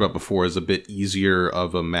we talked about before, is a bit easier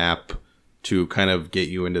of a map to kind of get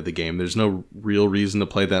you into the game. There's no real reason to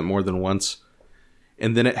play that more than once.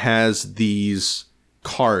 And then it has these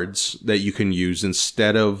cards that you can use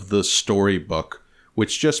instead of the storybook,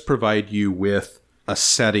 which just provide you with a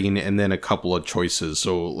setting and then a couple of choices.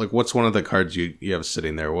 So, like, what's one of the cards you have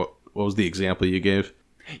sitting there? What was the example you gave?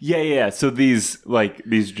 Yeah. So these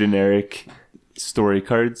generic story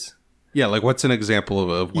cards. Yeah, like what's an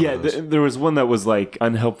example of one of those? There was one that was like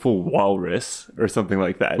unhelpful walrus or something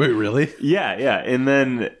like that. Wait, really? Yeah. And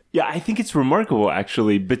then, I think it's remarkable,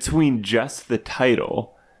 actually, between just the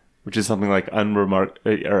title, which is something like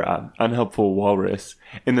unhelpful walrus,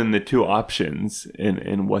 and then the 2 options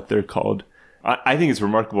in what they're called. I think it's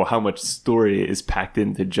remarkable how much story is packed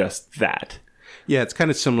into just that. Yeah, it's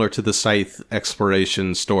kind of similar to the Scythe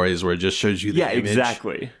exploration stories where it just shows you the image.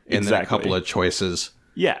 Exactly. And then a couple of choices.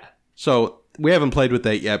 Yeah. So we haven't played with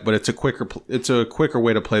that yet, but it's a quicker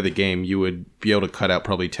way to play the game. You would be able to cut out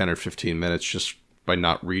probably 10 or 15 minutes just by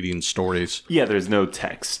not reading stories. Yeah, there's no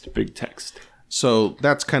big text. So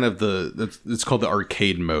that's kind of it's called the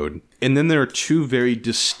arcade mode. And then there are 2 very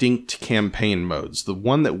distinct campaign modes. The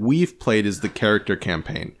one that we've played is the character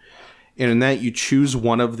campaign. And in that, you choose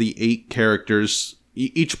one of the 8 characters.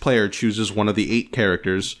 Each player chooses one of the 8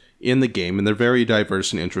 characters in the game, and they're very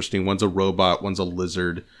diverse and interesting. One's a robot, one's a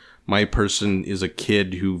lizard. My person is a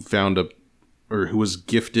kid who who was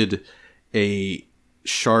gifted a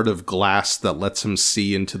shard of glass that lets him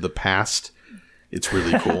see into the past. It's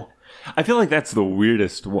really cool. I feel like that's the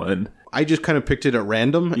weirdest one. I just kind of picked it at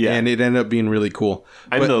random, and it ended up being really cool.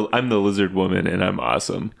 I'm the lizard woman, and I'm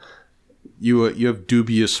awesome. You have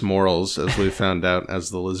dubious morals, as we found out as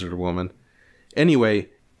the lizard woman. Anyway,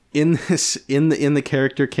 in the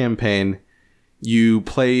character campaign, you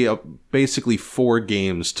play basically 4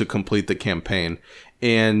 games to complete the campaign.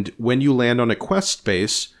 And when you land on a quest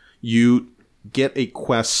base, you get a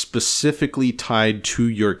quest specifically tied to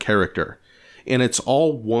your character. And it's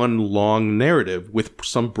all one long narrative with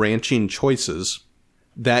some branching choices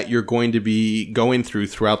that you're going to be going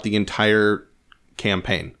throughout the entire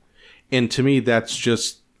campaign. And to me, that's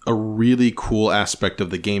just a really cool aspect of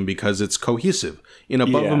the game because it's cohesive. In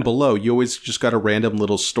Above and Below, you always just got a random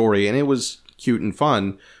little story, and it was cute and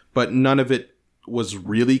fun, but none of it was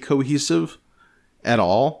really cohesive at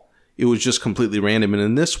all. It was just completely random. And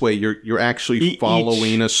in this way, you're actually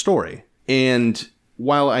following a story. And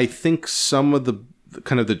while I think some of the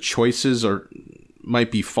kind of the choices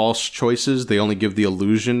might be false choices, they only give the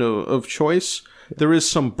illusion of choice. There is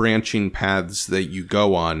some branching paths that you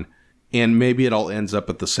go on, and maybe it all ends up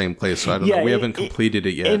at the same place. So I don't know. We haven't completed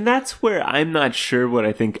it yet. And that's where I'm not sure what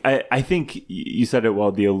I think. I think you said it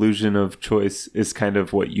well. The illusion of choice is kind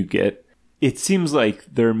of what you get. It seems like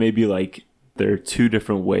there are 2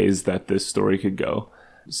 different ways that this story could go.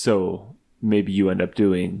 So maybe you end up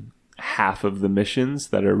doing half of the missions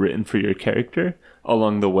that are written for your character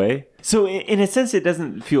along the way. So in a sense, it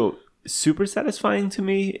doesn't feel super satisfying to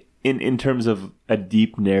me in terms of a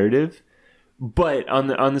deep narrative. But on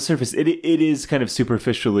the surface, it is kind of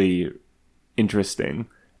superficially interesting.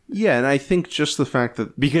 Yeah, and I think just the fact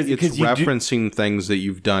that because it's referencing things that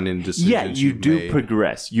you've done in decisions you do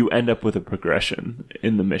progress. You end up with a progression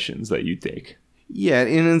in the missions that you take. Yeah,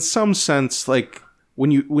 and in some sense, like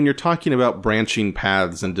when you're talking about branching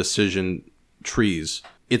paths and decision trees,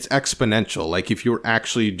 it's exponential. Like if you're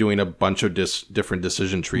actually doing a bunch of different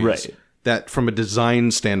decision trees. Right. That from a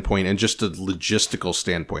design standpoint and just a logistical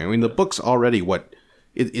standpoint, I mean, the book's already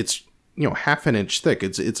it's half an inch thick.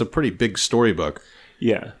 It's a pretty big storybook.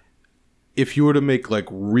 Yeah. If you were to make like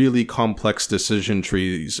really complex decision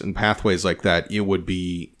trees and pathways like that, it would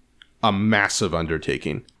be a massive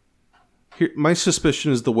undertaking. Here, my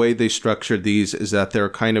suspicion is the way they structured these is that there are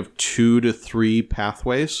kind of 2 to 3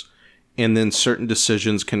 pathways, and then certain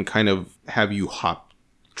decisions can kind of have you hop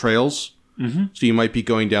trails. Mm-hmm. So you might be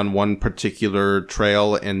going down one particular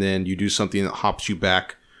trail, and then you do something that hops you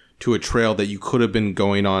back to a trail that you could have been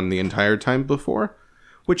going on the entire time before,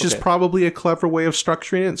 which is probably a clever way of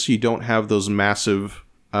structuring it, so you don't have those massive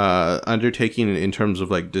undertaking in terms of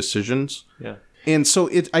like decisions. Yeah. And so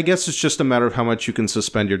I guess it's just a matter of how much you can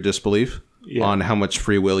suspend your disbelief on how much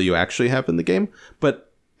free will you actually have in the game. But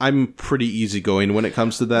I'm pretty easygoing when it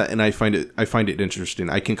comes to that, and I find it interesting.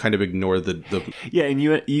 I can kind of ignore the yeah, and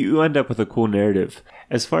you end up with a cool narrative.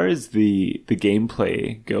 As far as the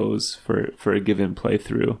gameplay goes for a given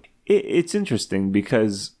playthrough, it's interesting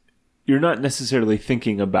because you're not necessarily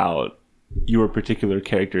thinking about your particular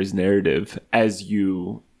character's narrative as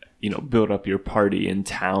you build up your party in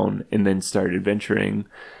town and then start adventuring.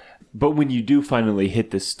 But when you do finally hit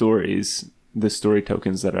the story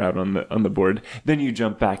tokens that are out on the board, then you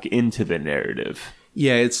jump back into the narrative.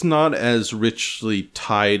 Yeah, it's not as richly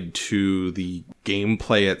tied to the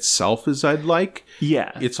gameplay itself as I'd like.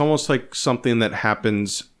 Yeah. It's almost like something that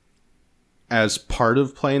happens as part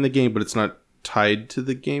of playing the game, but it's not tied to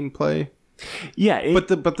the gameplay. Yeah, but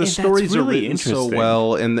the stories really are written so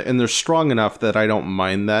well, and they're strong enough that I don't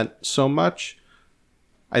mind that so much.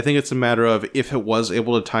 I think it's a matter of if it was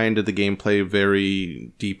able to tie into the gameplay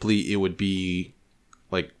very deeply, it would be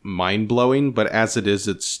like mind blowing. But as it is,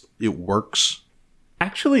 it works.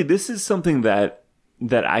 Actually, this is something that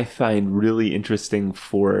I find really interesting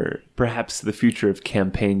for perhaps the future of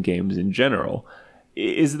campaign games in general.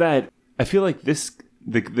 Is that I feel like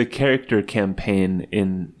the character campaign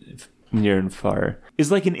in Near and Far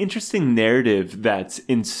is like an interesting narrative that's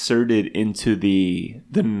inserted into the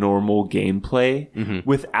normal gameplay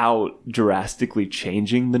without drastically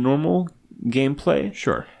changing the normal gameplay.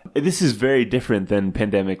 Sure. This is very different than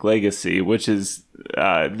Pandemic Legacy, which is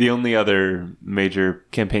the only other major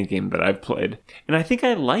campaign game that I've played. And I think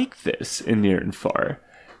I like this in Near and Far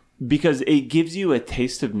because it gives you a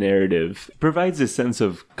taste of narrative, provides a sense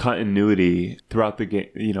of continuity throughout the game,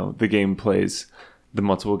 the gameplays, the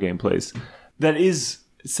multiple gameplays, that is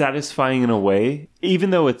satisfying in a way,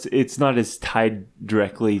 even though it's not as tied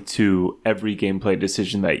directly to every gameplay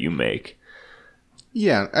decision that you make.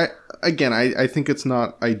 Yeah, I think it's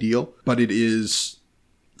not ideal, but it is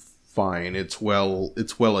fine. It's well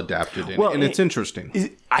adapted, and it's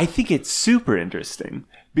interesting. I think it's super interesting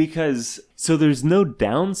because so there's no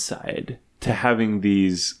downside to having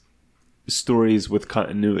these stories with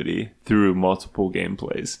continuity through multiple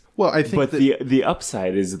gameplays. Well, I think the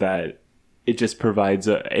upside is that it just provides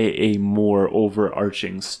a more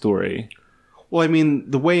overarching story. Well, I mean,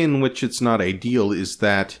 the way in which it's not ideal is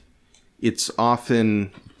that it's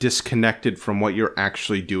often disconnected from what you're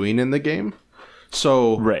actually doing in the game.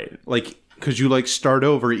 So, Right. like, because you like start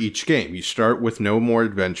over each game. You start with no more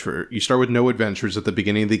adventure. You start with no adventures at the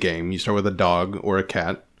beginning of the game. You start with a dog or a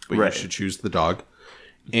cat, but Right. you should choose the dog.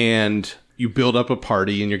 And you build up a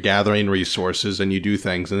party and you're gathering resources and you do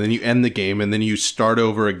things, and then you end the game and then you start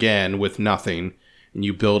over again with nothing, and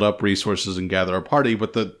you build up resources and gather a party.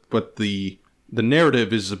 But the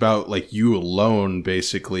narrative is about like you alone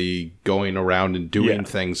basically going around and doing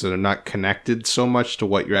things that are not connected so much to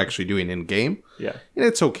what you're actually doing in game. Yeah. And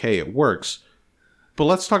it's okay, it works. But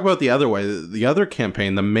let's talk about the other way. The other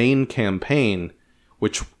campaign, the main campaign,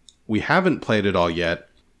 which we haven't played at all yet,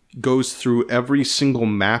 goes through every single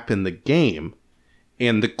map in the game,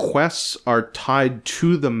 and the quests are tied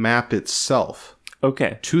to the map itself,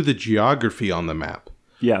 Okay. to the geography on the map.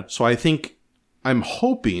 Yeah. So I'm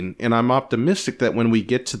hoping and I'm optimistic that when we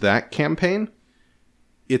get to that campaign,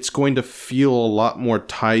 it's going to feel a lot more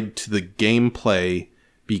tied to the gameplay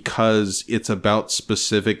because it's about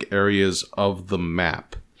specific areas of the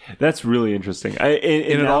map. That's really interesting. And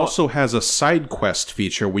it also has a side quest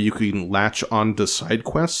feature where you can latch on to side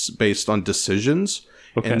quests based on decisions.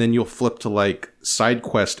 Okay. And then you'll flip to like side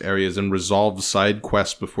quest areas and resolve side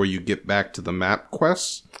quests before you get back to the map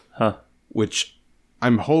quests. Huh. Which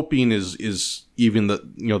I'm hoping is even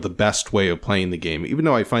the best way of playing the game, even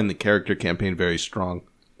though I find the character campaign very strong.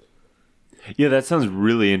 Yeah, that sounds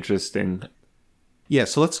really interesting. Yeah,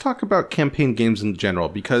 so let's talk about campaign games in general,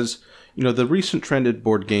 because the recent trend in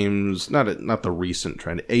board games, not the recent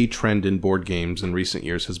trend, a trend in board games in recent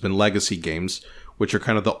years has been legacy games, which are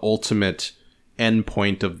kind of the ultimate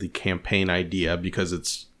endpoint of the campaign idea, because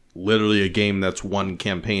it's literally a game that's one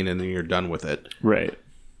campaign and then you're done with it. Right.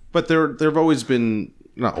 But there've always been,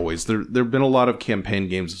 not always, there've been a lot of campaign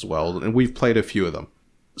games as well, and we've played a few of them.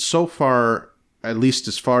 So far, at least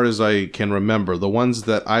as far as I can remember, the ones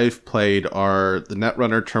that I've played are the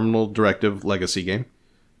Netrunner Terminal Directive Legacy game,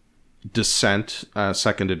 Descent,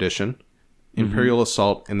 2nd edition, Imperial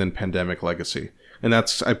Assault, and then Pandemic Legacy. And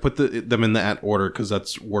I put them in that order because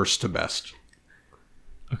that's worst to best.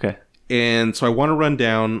 Okay. And so I want to run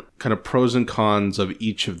down kind of pros and cons of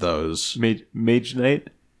each of those. Mage Knight?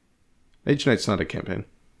 Mage Knight's not a campaign.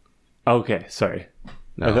 Okay, sorry.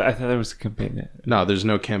 No. I thought there was a campaign. No, there's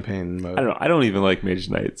no campaign mode. I don't know. I don't even like Mage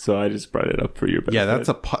Knight, so I just brought it up for your benefit. Yeah,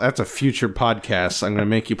 that's a future podcast. I'm going to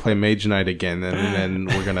make you play Mage Knight again, and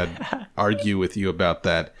then we're going to argue with you about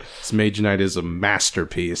that. This Mage Knight is a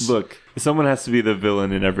masterpiece. Look, someone has to be the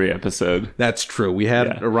villain in every episode. That's true. We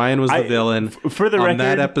had Orion was the villain. For the on record,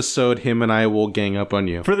 that episode, him and I will gang up on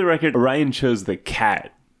you. For the record, Orion chose the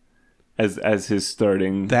cat as his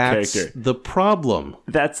starting That's character. the problem.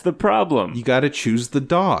 That's the problem. You got to choose the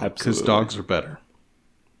dog because Absolutely. dogs are better.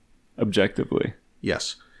 Objectively.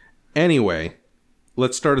 Yes. Anyway,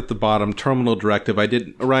 let's start at the bottom. Terminal Directive.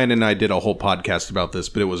 Orion and I did a whole podcast about this,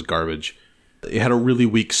 but it was garbage. It had a really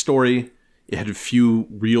weak story. It had a few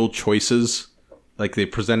real choices. Like, they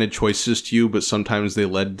presented choices to you, but sometimes they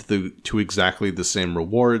led to exactly the same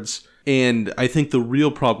rewards. And I think the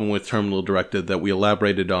real problem with Terminal Directive that we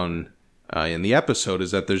elaborated on in the episode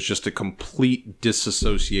is that there's just a complete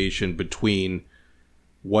disassociation between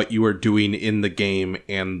what you are doing in the game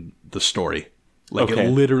and the story. Like, Okay. it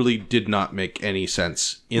literally did not make any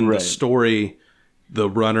sense. In Right. the story, the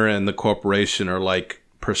runner and the corporation are, like,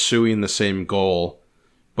 pursuing the same goal,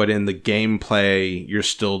 but in the gameplay, you're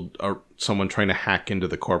still someone trying to hack into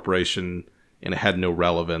the corporation, and it had no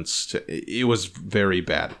relevance. It was very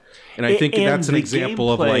bad. And I think And that's an the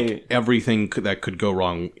example of, gameplay- like, everything that could go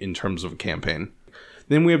wrong in terms of a campaign.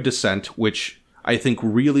 Then we have Descent, which I think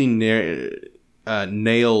really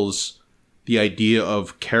nails the idea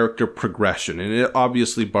of character progression. And it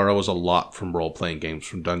obviously borrows a lot from role-playing games,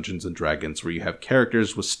 from Dungeons & Dragons, where you have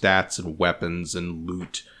characters with stats and weapons and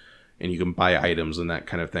loot, and you can buy items and that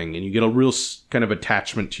kind of thing. And you get a real kind of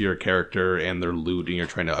attachment to your character and their loot, and you're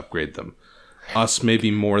trying to upgrade them. Us, maybe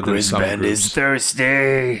more than some Grisband groups. is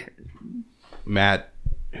thirsty. Matt,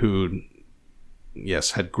 who,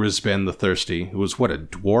 yes, had Grisband the Thirsty, who was, what, a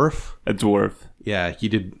dwarf? A dwarf. Yeah, he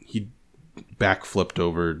backflipped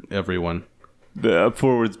over everyone. The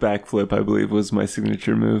forwards backflip, I believe, was my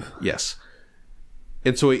signature move. Yes.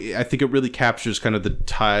 And so I think it really captures kind of the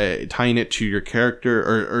tying it to your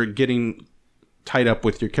character, or getting tied up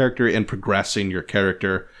with your character and progressing your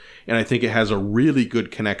character. And I think it has a really good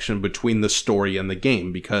connection between the story and the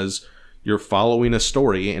game, because you're following a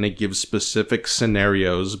story and it gives specific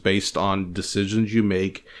scenarios based on decisions you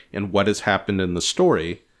make and what has happened in the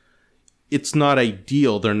story. it's not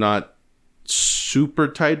ideal. They're not super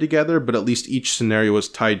tied together, but at least each scenario is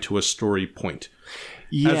tied to a story point.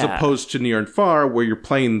 Yeah. As opposed to Near and Far, where you're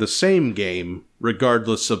playing the same game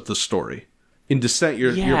regardless of the story. In Descent,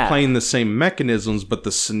 you're playing the same mechanisms, but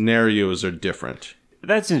the scenarios are different.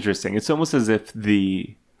 That's interesting. It's almost as if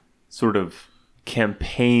the sort of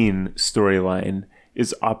campaign storyline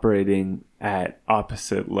is operating at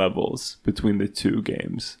opposite levels between the two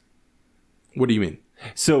games. What do you mean?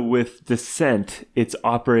 So with Descent, it's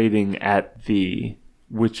operating at the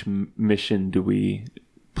which mission do we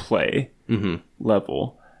play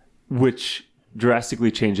level, which drastically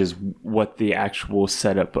changes what the actual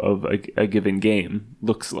setup of a given game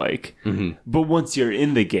looks like. But once you're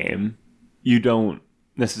in the game, you don't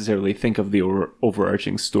necessarily think of the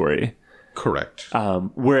overarching story. Correct.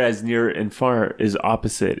 Whereas Near and Far is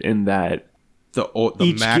opposite in that the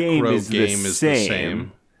each macro game is the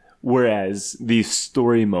same. Whereas these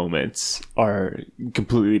story moments are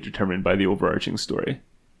completely determined by the overarching story.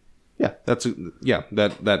 Yeah,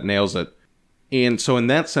 that nails it. And so in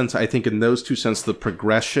that sense, I think in those two senses, the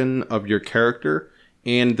progression of your character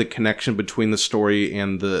and the connection between the story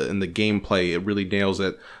and the gameplay, it really nails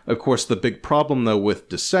it. Of course, the big problem though with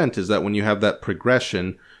Descent is that when you have that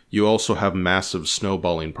progression, you also have massive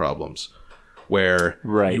snowballing problems where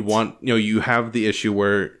you have the issue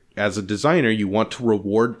where as a designer, you want to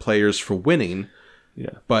reward players for winning.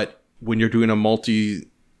 Yeah. But when you're doing a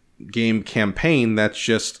multi-game campaign, that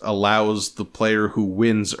just allows the player who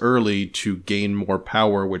wins early to gain more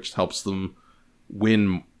power, which helps them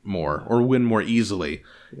win more or win more easily.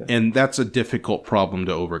 Yeah. And that's a difficult problem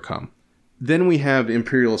to overcome. Then we have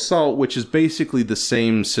Imperial Assault, which is basically the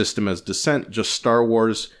same system as Descent, just Star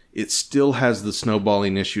Wars. It still has the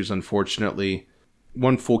snowballing issues, unfortunately.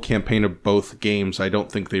 One full campaign of both games, I don't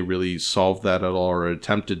think they really solved that at all or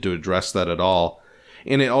attempted to address that at all.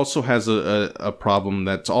 And it also has a problem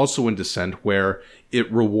that's also in Descent where it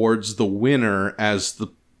rewards the winner as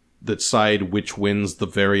the side which wins the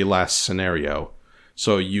very last scenario.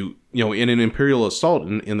 So in an Imperial Assault,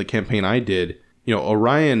 in the campaign I did,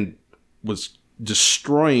 Orion was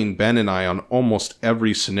destroying Ben and I on almost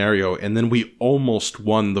every scenario, and then we almost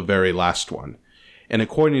won the very last one. And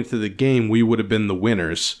according to the game, we would have been the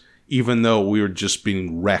winners, even though we were just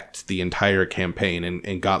being wrecked the entire campaign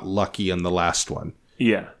and got lucky on the last one.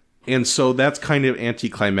 Yeah. And so that's kind of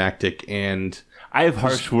anticlimactic. And I have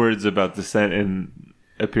harsh words about Descent and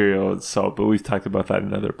Imperial Assault, but we've talked about that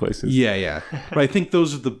in other places. Yeah. But I think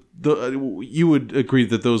those are you would agree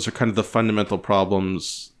that those are kind of the fundamental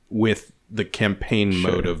problems with the campaign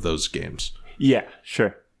mode of those games. Yeah,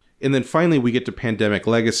 sure. And then finally we get to Pandemic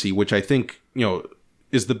Legacy, which I think,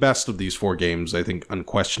 is the best of these four games, I think,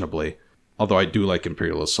 unquestionably. Although I do like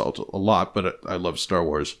Imperial Assault a lot, but I love Star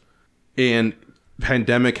Wars. And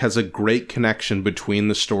Pandemic has a great connection between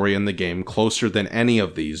the story and the game, closer than any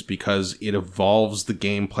of these, because it evolves the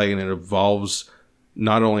gameplay and it evolves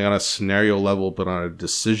not only on a scenario level, but on a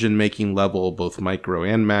decision-making level, both micro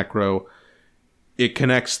and macro. It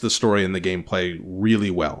connects the story and the gameplay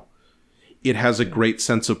really well. It has a great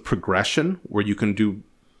sense of progression, where you can do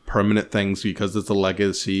permanent things because it's a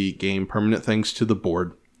legacy game, permanent things to the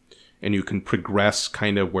board, and you can progress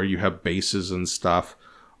kind of where you have bases and stuff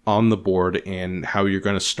on the board and how you're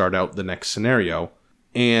going to start out the next scenario.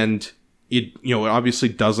 And it obviously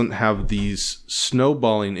doesn't have these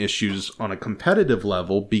snowballing issues on a competitive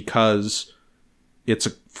level because it's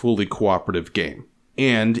a fully cooperative game.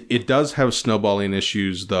 And it does have snowballing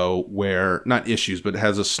issues, though, where, not issues, but it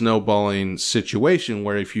has a snowballing situation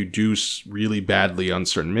where if you do really badly on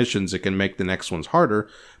certain missions, it can make the next ones harder.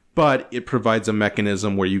 But it provides a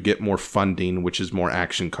mechanism where you get more funding, which is more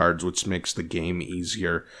action cards, which makes the game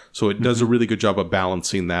easier. So it does a really good job of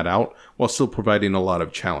balancing that out while still providing a lot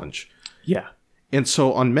of challenge. Yeah. And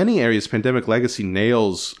so on many areas, Pandemic Legacy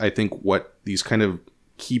nails, I think, what these kind of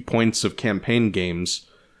key points of campaign games.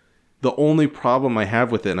 The only problem I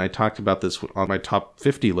have with it, and I talked about this on my top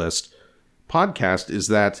 50 list podcast, is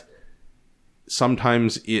that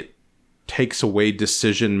sometimes it takes away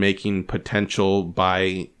decision-making potential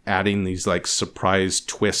by adding these like surprise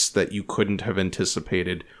twists that you couldn't have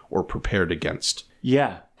anticipated or prepared against.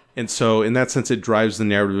 Yeah. And so in that sense, it drives the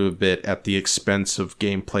narrative a bit at the expense of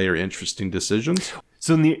gameplay or interesting decisions.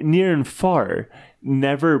 So Near and Far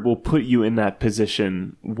never will put you in that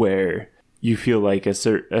position where you feel like a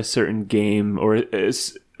certain game or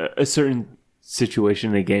a certain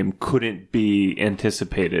situation in a game couldn't be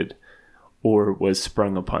anticipated or was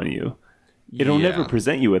sprung upon you. It'll never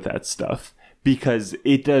present you with that stuff because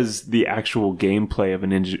it does the actual gameplay of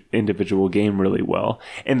an individual game really well.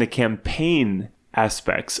 And the campaign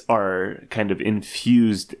aspects are kind of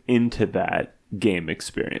infused into that game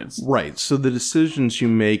experience. Right. So the decisions you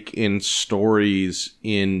make in stories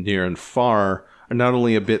in Near and Far are not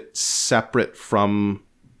only a bit separate from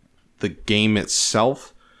the game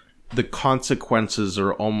itself, the consequences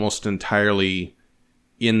are almost entirely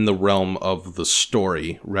in the realm of the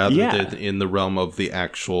story rather than in the realm of the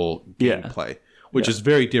actual gameplay, which is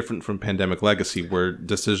very different from Pandemic Legacy, where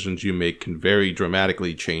decisions you make can very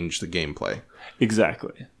dramatically change the gameplay.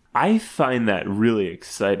 Exactly. I find that really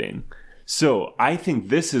exciting. So I think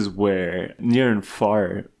this is where Near and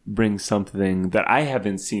Far brings something that I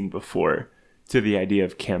haven't seen before to the idea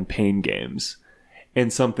of campaign games,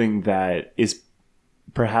 and something that is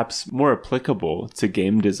perhaps more applicable to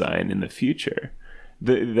game design in the future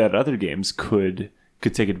that other games could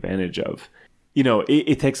take advantage of. You know,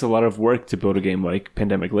 it takes a lot of work to build a game like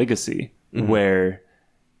Pandemic Legacy, where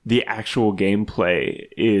the actual gameplay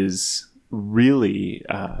is really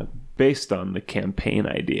based on the campaign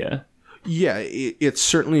idea. Yeah, it's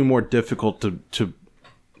certainly more difficult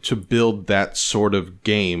to build that sort of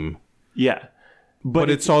game. Yeah. But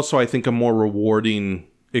it's also, I think, a more rewarding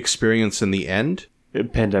experience in the end.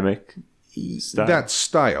 Pandemic style. That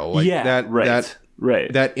style. Like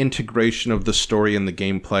that integration of the story and the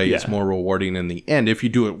gameplay is more rewarding in the end if you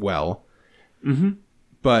do it well. Mm-hmm.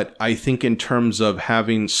 But I think in terms of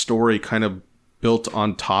having story kind of built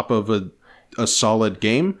on top of a solid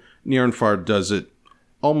game, Near and Far does it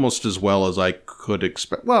almost as well as I could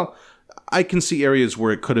expect. Well, I can see areas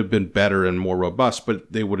where it could have been better and more robust,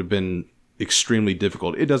 but they would have been extremely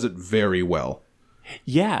difficult. It does it very well.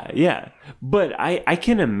 Yeah. But I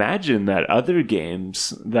can imagine that other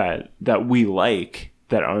games that we like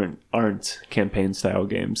that aren't campaign style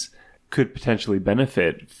games could potentially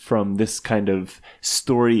benefit from this kind of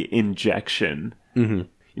story injection. Mm-hmm.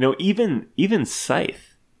 You know, even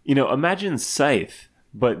Scythe. You know, imagine Scythe,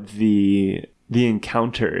 but the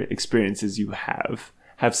encounter experiences you have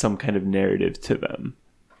some kind of narrative to them.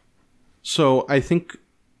 So I think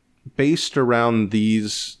based around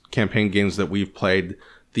these campaign games that we've played,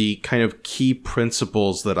 the kind of key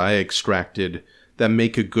principles that I extracted that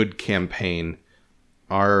make a good campaign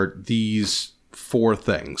are these 4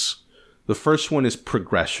 things. The first one is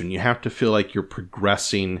progression. You have to feel like you're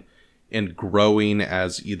progressing and growing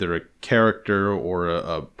as either a character or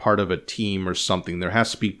a part of a team or something. There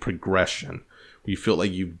has to be progression. You feel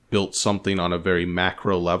like you've built something on a very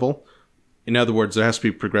macro level. In other words, there has to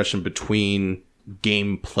be progression between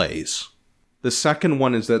gameplays. The second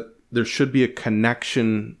one is that there should be a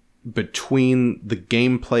connection between the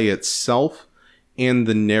gameplay itself and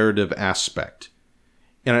the narrative aspect.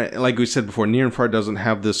 And like we said before, Near and Far doesn't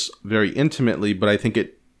have this very intimately, but I think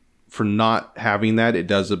for not having that, it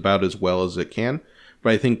does about as well as it can.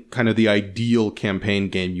 But I think kind of the ideal campaign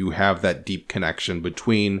game, you have that deep connection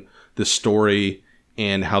between the story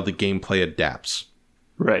and how the gameplay adapts.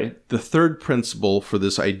 Right. The third principle for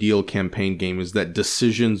this ideal campaign game is that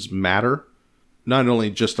decisions matter, not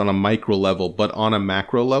only just on a micro level, but on a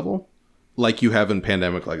macro level, like you have in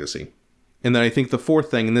Pandemic Legacy. And then I think the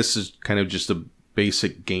fourth thing, and this is kind of just a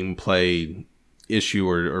basic gameplay issue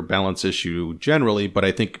or balance issue generally, but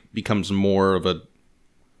I think becomes more of a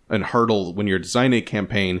hurdle when you're designing a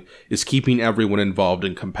campaign, is keeping everyone involved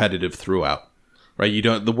and competitive throughout. Right?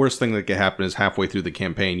 The worst thing that could happen is halfway through the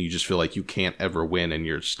campaign, you just feel like you can't ever win and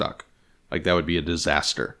you're stuck. Like that would be a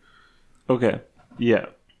disaster. Okay. Yeah.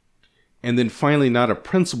 And then finally, not a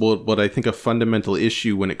principle, but I think a fundamental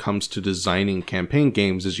issue when it comes to designing campaign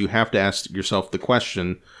games is you have to ask yourself the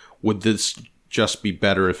question, would this just be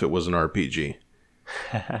better if it was an RPG?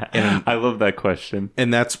 And I love that question.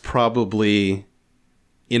 And that's probably,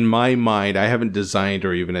 in my mind, I haven't designed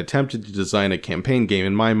or even attempted to design a campaign game.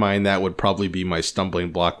 In my mind, that would probably be my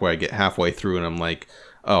stumbling block where I get halfway through and I'm like,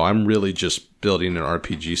 oh, I'm really just building an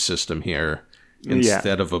RPG system here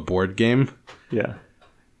instead of a board game. Yeah.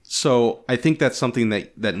 So I think that's something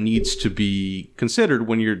that needs to be considered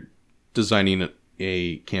when you're designing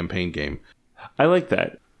a campaign game. I like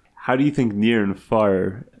that. How do you think Near and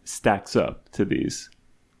Far stacks up to these?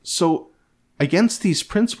 So against these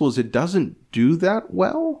principles, it doesn't do that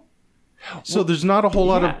well. So there's not a whole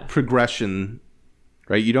lot of progression,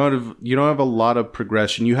 right? You don't have a lot of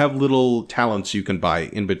progression. You have little talents you can buy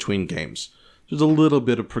in between games. There's a little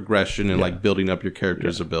bit of progression and like building up your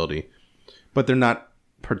character's ability, but they're not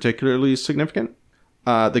particularly significant.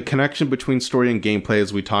 The connection between story and gameplay,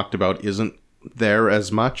 as we talked about, isn't there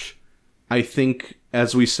as much. I think,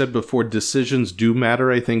 as we said before, decisions do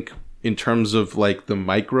matter. I think in terms of like the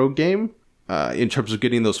micro game, in terms of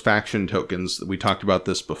getting those faction tokens, we talked about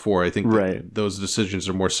this before. I think that those decisions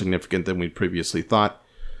are more significant than we previously thought.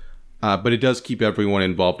 But it does keep everyone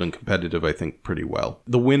involved and competitive, I think, pretty well.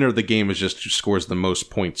 The winner of the game is just who scores the most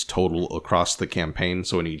points total across the campaign.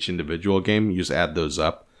 So in each individual game, you just add those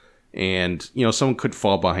up. And, someone could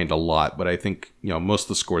fall behind a lot, but I think, most of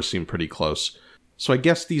the scores seem pretty close. So I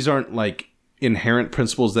guess these aren't like inherent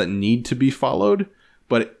principles that need to be followed.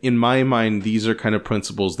 But in my mind, these are kind of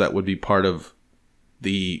principles that would be part of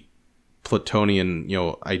the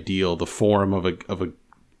Platonian, ideal, the form of a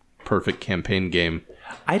perfect campaign game.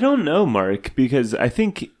 I don't know, Mark, because I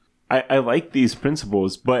think I like these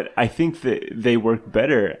principles, but I think that they work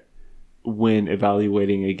better when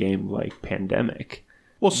evaluating a game like Pandemic.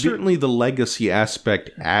 Well, certainly the legacy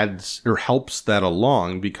aspect adds or helps that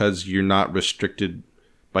along because you're not restricted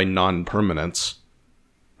by non-permanence,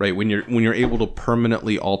 right? When you're able to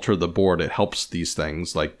permanently alter the board, it helps these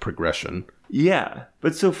things like progression. Yeah,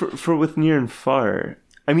 but so for with Near and Far,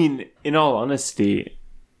 I mean, in all honesty,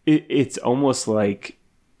 it's almost like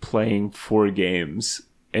playing 4 games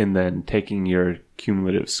and then taking your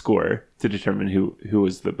cumulative score to determine who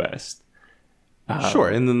was the best. Sure,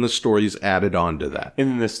 and then the story's added on to that. And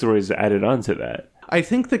then the story's added on to that. I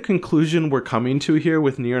think the conclusion we're coming to here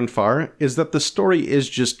with Near and Far is that the story is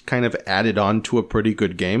just kind of added on to a pretty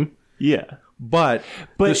good game. Yeah. But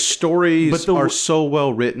the stories are so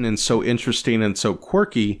well written and so interesting and so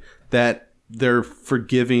quirky that they're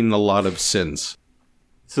forgiving a lot of sins.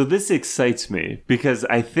 So this excites me because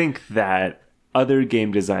I think that other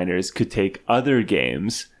game designers could take other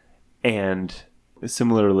games and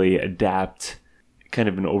similarly adapt kind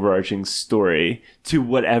of an overarching story to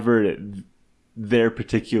whatever their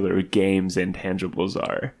particular games and tangibles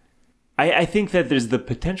are. I think that there's the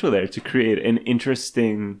potential there to create an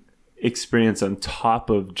interesting experience on top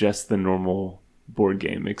of just the normal board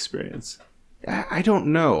game experience. I don't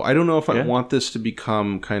know. I don't know if I want this to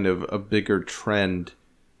become kind of a bigger trend.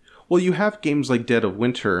 Well, you have games like Dead of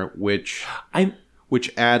Winter, which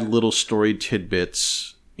add little story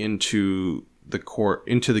tidbits into the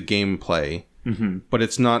gameplay, but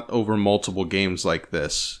it's not over multiple games like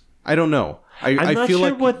this. I don't know. I'm not feel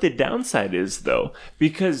sure like what the downside is, though,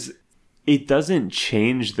 because it doesn't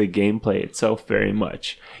change the gameplay itself very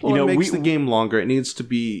much. Well, it makes the game longer. It needs to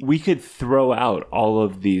be... We could throw out all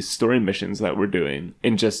of these story missions that we're doing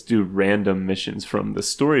and just do random missions from the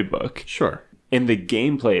storybook. Sure. And the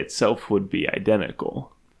gameplay itself would be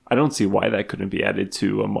identical. I don't see why that couldn't be added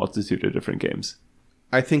to a multitude of different games.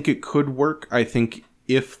 I think it could work. I think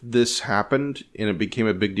if this happened and it became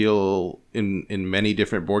a big deal in many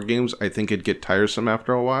different board games, I think it'd get tiresome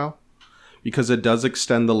after a while because it does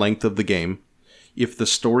extend the length of the game. If the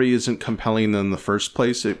story isn't compelling in the first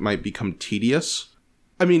place, it might become tedious.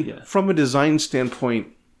 I mean, from a design standpoint,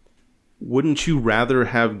 wouldn't you rather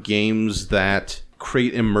have games that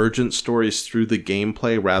create emergent stories through the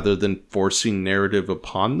gameplay rather than forcing narrative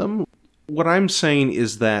upon them? What I'm saying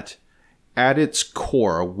is that at its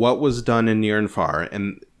core, what was done in Near and Far,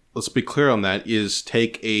 and let's be clear on that, is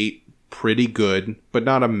take a pretty good, but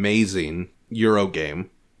not amazing, Euro game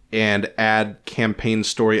and add campaign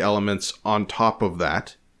story elements on top of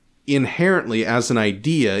that. Inherently, as an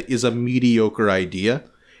idea, is a mediocre idea,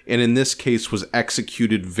 and in this case was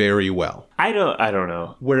executed very well. I don't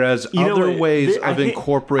know. Whereas other ways of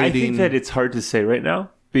incorporating... I think that it's hard to say right now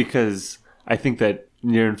because I think that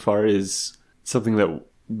Near and Far is something that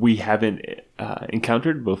we haven't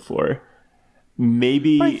encountered before.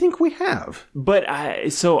 Maybe... I think we have. But I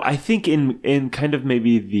think in kind of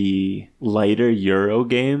maybe the lighter Euro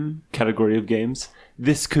game category of games,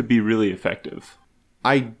 this could be really effective.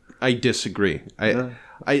 I disagree.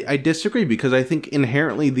 I disagree because I think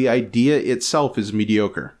inherently the idea itself is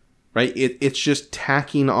mediocre, right? It's just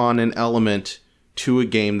tacking on an element to a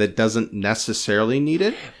game that doesn't necessarily need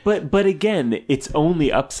it. But again, it's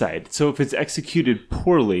only upside. So if it's executed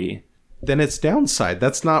poorly, then it's downside.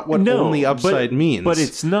 That's not what only upside means. But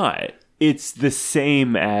it's not. It's the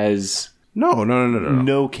same as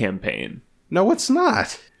no campaign. No, it's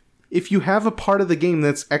not. If you have a part of the game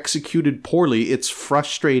that's executed poorly, it's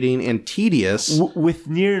frustrating and tedious. With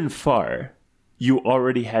Near and Far, you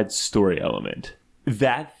already had story element.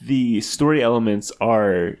 That the story elements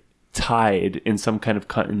are tied in some kind of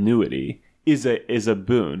continuity is a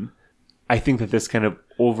boon. I think that this kind of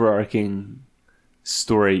overarching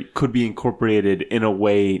story could be incorporated in a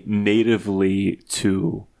way natively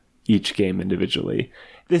to each game individually.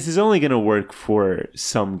 This is only going to work for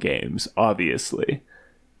some games, obviously.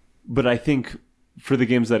 But I think for the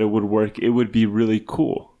games that it would work, it would be really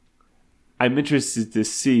cool. I'm interested to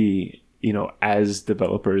see, as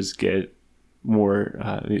developers get more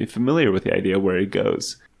familiar with the idea where it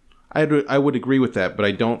goes. I would agree with that, but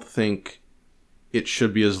I don't think it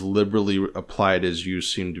should be as liberally applied as you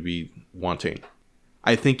seem to be wanting.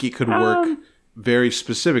 I think it could work very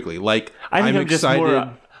specifically. Like, I'm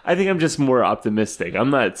excited. I think I'm just more optimistic. I'm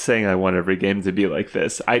not saying I want every game to be like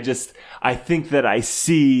this. I think that I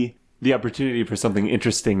see the opportunity for something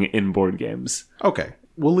interesting in board games. Okay,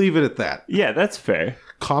 we'll leave it at that. Yeah, that's fair.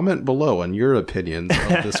 Comment below on your opinions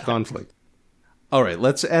of this conflict. All right,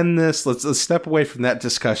 let's end this. Let's step away from that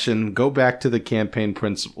discussion. Go back to the campaign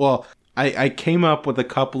principle. Well, I came up with a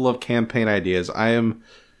couple of campaign ideas. I am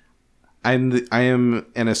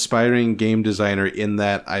an aspiring game designer in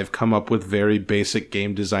that I've come up with very basic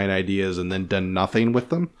game design ideas and then done nothing with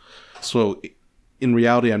them. So in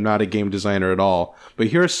reality, I'm not a game designer at all. But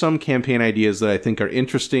here are some campaign ideas that I think are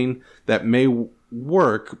interesting that may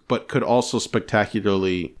work, but could also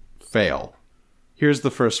spectacularly fail. Here's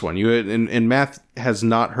the first one. And Matt has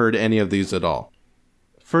not heard any of these at all.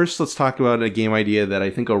 First, let's talk about a game idea that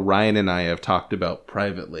I think Orion and I have talked about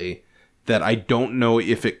privately, that I don't know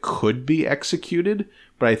if it could be executed,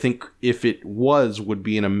 but I think if it would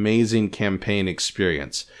be an amazing campaign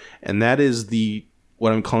experience. And that is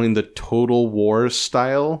what I'm calling the Total War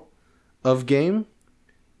style of game.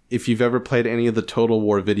 If you've ever played any of the Total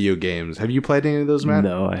War video games, have you played any of those, Matt?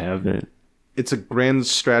 No, I haven't. It's a grand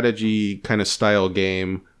strategy kind of style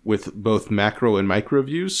game with both macro and micro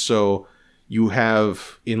views. So you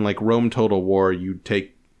have, in like Rome Total War, you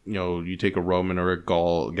take a Roman or a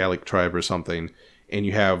Gallic tribe or something, and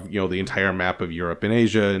you have, the entire map of Europe and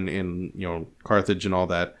Asia and Carthage and all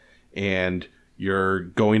that. And you're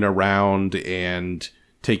going around and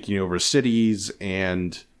taking over cities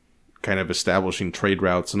and kind of establishing trade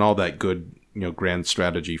routes and all that good, grand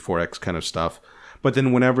strategy 4X kind of stuff. But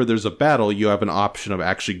then whenever there's a battle, you have an option of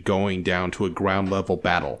actually going down to a ground level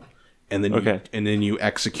battle. And then you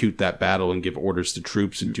execute that battle and give orders to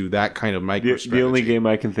troops and do that kind of micro strategy. The only game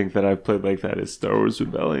I can think that I've played like that is Star Wars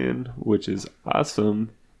Rebellion, which is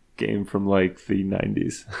awesome game from like the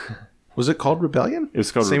 90s. Was it called Rebellion? It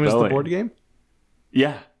was called Same Rebellion. as the board game?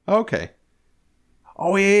 Yeah. Okay.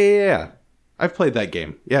 Oh, yeah. I've played that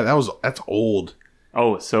game. Yeah, that's old.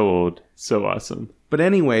 Oh, so old. So awesome. But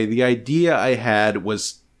anyway, the idea I had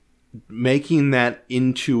was making that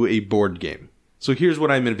into a board game. So here's what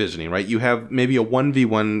I'm envisioning, right? You have maybe a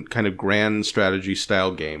 1v1 kind of grand strategy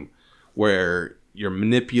style game where you're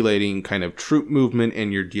manipulating kind of troop movement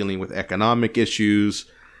and you're dealing with economic issues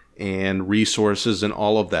and resources and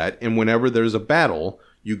all of that. And whenever there's a battle,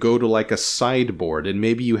 you go to like a sideboard and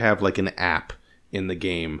maybe you have like an app in the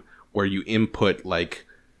game where you input like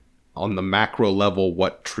on the macro level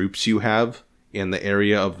what troops you have in the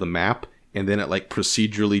area of the map. And then it like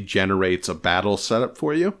procedurally generates a battle setup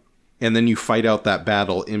for you. And then you fight out that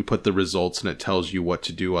battle, input the results, and it tells you what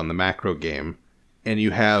to do on the macro game. And you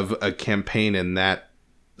have a campaign in that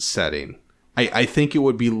setting. I think it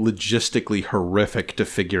would be logistically horrific to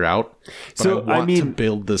figure out. But I want to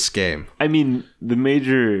build this game. I mean, the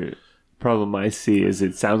major problem I see is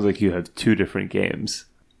it sounds like you have two different games.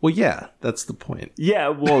 Well, yeah, that's the point. Yeah,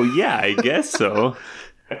 well, yeah, I guess so.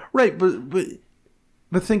 Right, but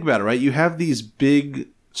think about it, right? You have these big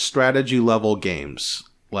strategy level games,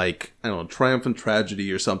 like, I don't know, Triumph and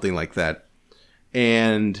Tragedy or something like that.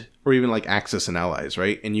 Or even like Axis and Allies,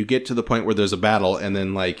 right? And you get to the point where there's a battle and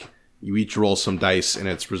then like you each roll some dice and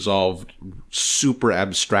it's resolved super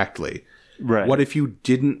abstractly. Right. What if you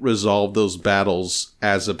didn't resolve those battles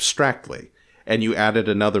as abstractly and you added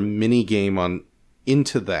another mini game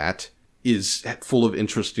into that is full of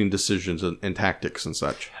interesting decisions and tactics and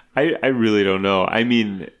such? I really don't know. I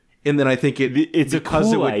mean, and then I think it's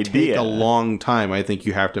because a cool it would idea. take a long time, I think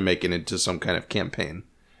you have to make it into some kind of campaign.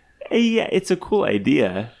 Yeah, it's a cool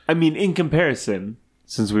idea. I mean, in comparison,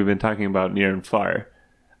 since we've been talking about Near and Far,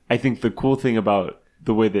 I think the cool thing about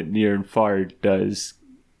the way that Near and Far does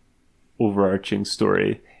overarching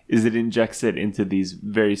story is it injects it into these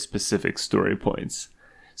very specific story points.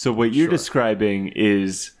 So what you're describing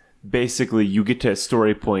is basically you get to a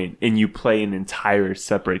story point and you play an entire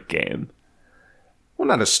separate game. Well,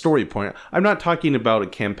 not a story point. I'm not talking about a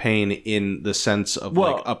campaign in the sense of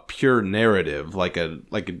like a pure narrative,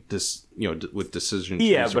 with decision trees.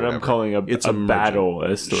 Yeah, but I'm calling a battle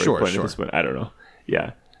a story point at this point. I don't know.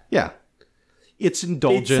 Yeah. Yeah. It's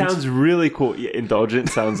indulgent. It sounds really cool. Yeah, indulgent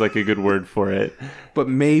sounds like a good word for it. But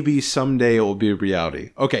maybe someday it will be reality.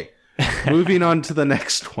 Okay. Moving on to the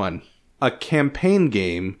next one. A campaign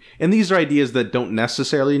game. And these are ideas that don't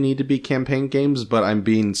necessarily need to be campaign games, but I'm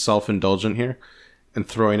being self-indulgent here and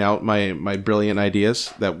throwing out my brilliant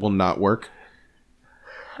ideas that will not work.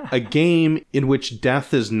 A game in which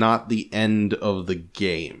death is not the end of the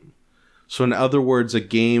game. So in other words, a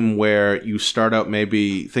game where you start out,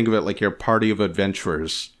 maybe think of it like your party of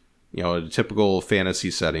adventurers, a typical fantasy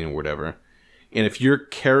setting or whatever. And if your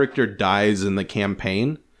character dies in the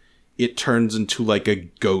campaign, it turns into like a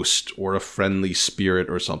ghost or a friendly spirit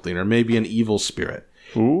or something, or maybe an evil spirit.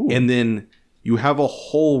 Ooh. And then you have a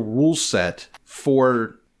whole rule set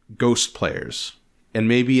for ghost players. And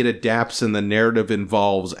maybe it adapts and the narrative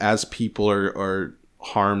involves as people are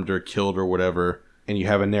harmed or killed or whatever, and you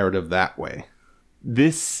have a narrative that way.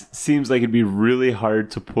 This seems like it'd be really hard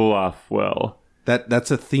to pull off well.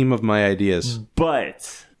 That's a theme of my ideas.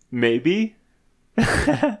 But maybe.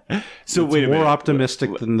 So It's wait a minute. more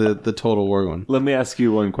optimistic than the Total War one. Let me ask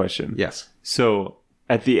you one question. Yes. So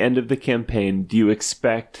at the end of the campaign, do you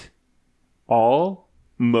expect all,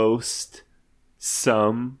 most,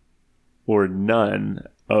 some, or none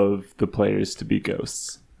of the players to be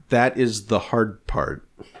ghosts? That is the hard part.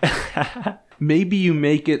 Maybe you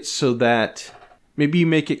make it so that maybe you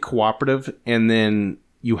make it cooperative, and then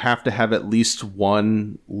you have to have at least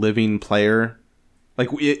one living player. Like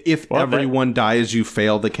if everyone dies, you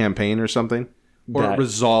fail the campaign or something, or it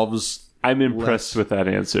resolves. I'm impressed with that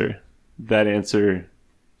answer. That answer.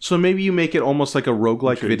 So maybe you make it almost like a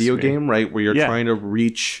roguelike video me. game, right? Where you're trying to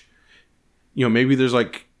reach, maybe there's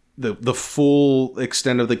like the full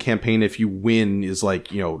extent of the campaign, if you win, is like,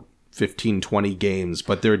 15, 20 games,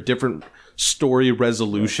 but there are different story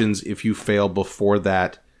resolutions if you fail before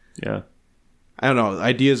that. Yeah. I don't know.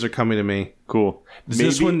 Ideas are coming to me. Cool.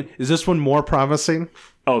 Is this one more promising?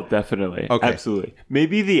 Oh, definitely. Okay. Absolutely.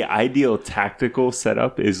 Maybe the ideal tactical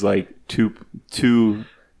setup is like two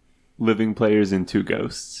living players and two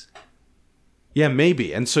ghosts. Yeah,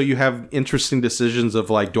 maybe. And so you have interesting decisions of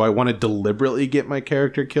like, do I want to deliberately get my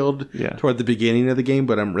character killed toward the beginning of the game,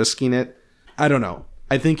 but I'm risking it? I don't know.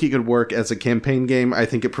 I think it could work as a campaign game. I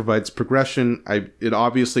think it provides progression. It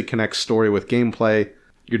obviously connects story with gameplay.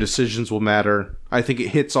 Your decisions will matter. I think it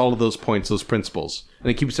hits all of those points, those principles, and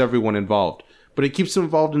it keeps everyone involved. But it keeps them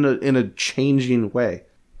involved in a changing way.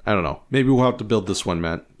 I don't know. Maybe we'll have to build this one,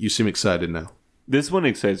 Matt. You seem excited now. This one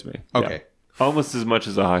excites me. Okay. Yeah. Almost as much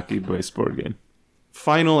as a Hockey Boys board game.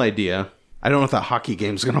 Final idea. I don't know if that hockey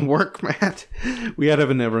game's going to work, Matt. We had to have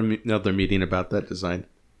another meeting about that design.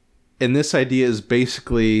 And this idea is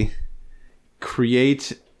basically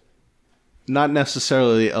create not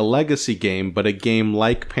necessarily a legacy game, but a game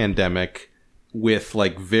like Pandemic with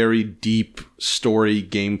like very deep story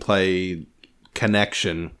gameplay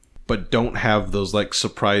connection, but don't have those like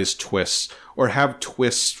surprise twists, or have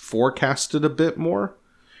twists forecasted a bit more.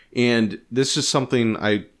 And this is something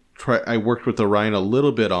I worked with Orion a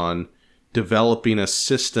little bit on, developing a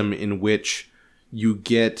system in which you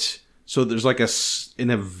get, so there's like an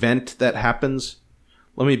event that happens.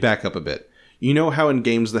 Let me back up a bit. You know how in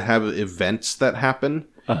games that have events that happen,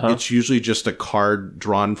 it's usually just a card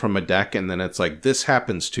drawn from a deck, and then it's like, this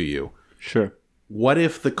happens to you. Sure. What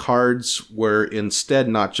if the cards were instead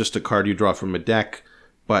not just a card you draw from a deck,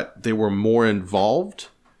 but they were more involved,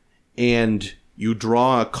 and you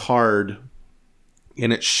draw a card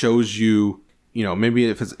and it shows you, maybe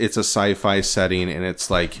if it's a sci-fi setting and it's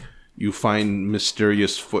like you find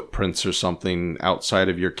mysterious footprints or something outside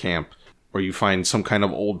of your camp, or you find some kind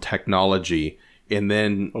of old technology, and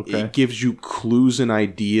then it gives you clues and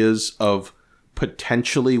ideas of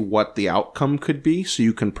potentially what the outcome could be, so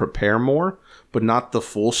you can prepare more, but not the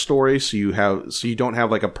full story. So you don't have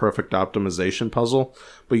like a perfect optimization puzzle,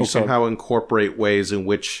 but you somehow incorporate ways in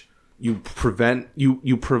which you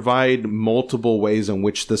provide multiple ways in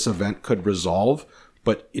which this event could resolve,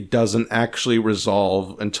 but it doesn't actually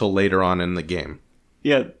resolve until later on in the game.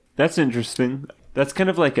 Yeah, that's interesting. That's kind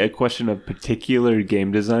of like a question of particular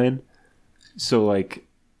game design. So like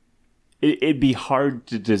it'd be hard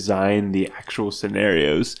to design the actual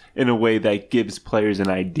scenarios in a way that gives players an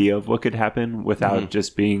idea of what could happen without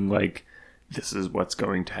just being like, this is what's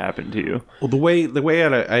going to happen to you. Well, the way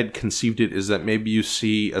I'd conceived it is that maybe you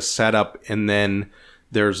see a setup and then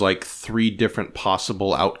there's like 3 different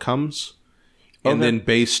possible outcomes. And then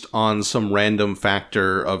based on some random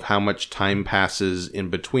factor of how much time passes in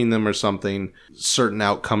between them or something, certain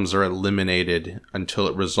outcomes are eliminated until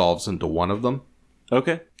it resolves into one of them.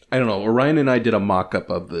 Okay. I don't know. Orion and I did a mock-up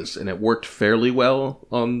of this, and it worked fairly well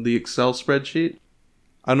on the Excel spreadsheet.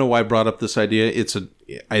 I don't know why I brought up this idea.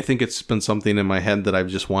 I think it's been something in my head that I've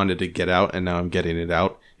just wanted to get out, and now I'm getting it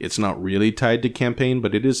out. It's not really tied to campaign,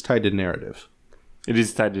 but it is tied to narrative. It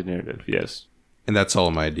is tied to narrative, yes. And that's all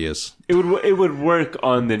of my ideas. It would work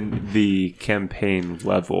on the campaign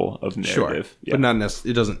level of narrative. Sure, but not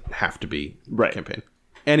necessarily. It doesn't have to be right. Campaign.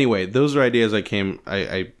 Anyway, those are ideas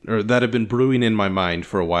or that have been brewing in my mind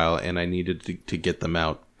for a while, and I needed to get them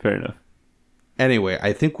out. Fair enough. Anyway,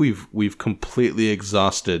 I think we've completely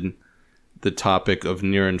exhausted the topic of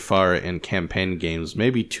near and far and campaign games.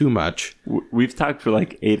 Maybe too much. We've talked for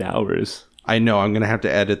like 8 hours. I know. I'm going to have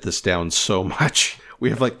to edit this down so much. We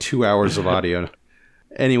have like 2 hours of audio.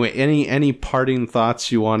 Anyway, any parting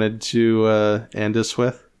thoughts you wanted to end us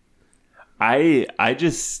with?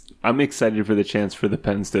 I'm excited for the chance for the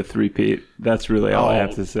Pens to three-peat. That's really all I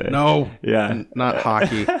have to say. No. Yeah. Not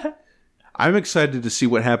hockey. I'm excited to see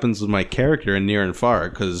what happens with my character in Near and Far,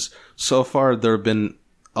 because so far there have been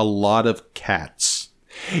a lot of cats.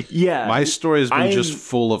 Yeah. My story has been just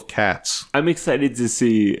full of cats. I'm excited to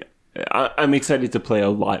see... I'm excited to play a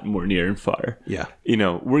lot more Near and Far. Yeah. You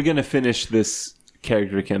know, we're going to finish this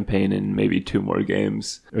character campaign in maybe 2 more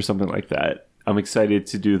games or something like that. I'm excited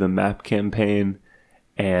to do the map campaign,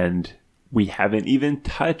 and we haven't even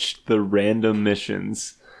touched the random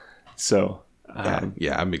missions. So,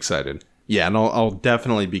 yeah, I'm excited. Yeah, and I'll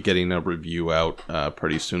definitely be getting a review out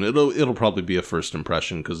pretty soon. It'll probably be a first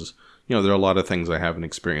impression because there are a lot of things I haven't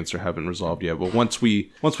experienced or haven't resolved yet. But once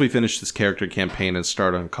we finish this character campaign and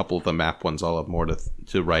start on a couple of the map ones, I'll have more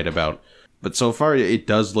to write about. But so far, it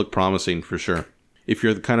does look promising for sure. If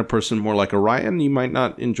you're the kind of person more like Orion, you might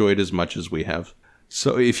not enjoy it as much as we have.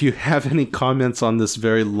 So if you have any comments on this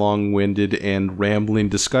very long-winded and rambling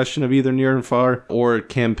discussion of either Near and Far or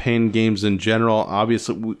campaign games in general,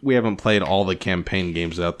 obviously we haven't played all the campaign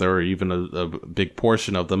games out there or even a big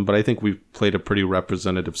portion of them, but I think we've played a pretty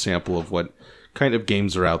representative sample of what kind of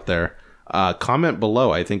games are out there. Comment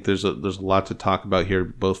below. I think there's a lot to talk about here,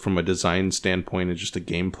 both from a design standpoint and just a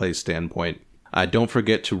gameplay standpoint. Don't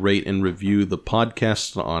forget to rate and review the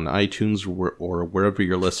podcast on iTunes or wherever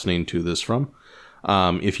you're listening to this from.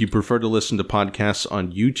 If you prefer to listen to podcasts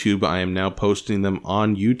on YouTube, I am now posting them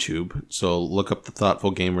on YouTube. So look up The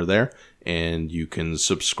Thoughtful Gamer there, and you can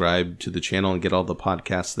subscribe to the channel and get all the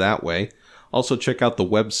podcasts that way. Also, check out the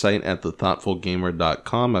website at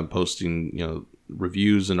thethoughtfulgamer.com. I'm posting,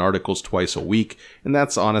 reviews and articles twice a week, and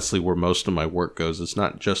that's honestly where most of my work goes. It's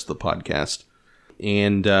not just the podcast.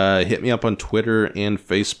 And hit me up on Twitter and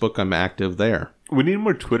Facebook. I'm active there. We need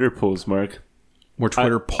more Twitter polls, Mark. More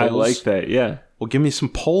Twitter polls? I like that, yeah. Well, give me some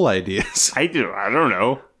poll ideas. I don't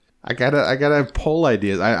know. I gotta have poll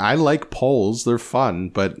ideas. I like polls. They're fun,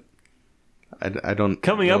 but I don't...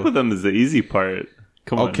 Coming up with them is the easy part.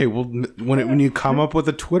 Come on. Okay, well, when you come up with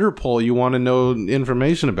a Twitter poll you want to know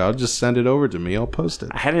information about, just send it over to me. I'll post it.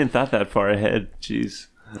 I hadn't thought that far ahead. Jeez.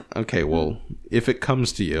 Okay, well, if it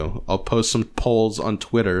comes to you, I'll post some polls on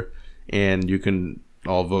Twitter, and you can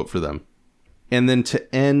all vote for them. And then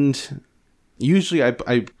to end, usually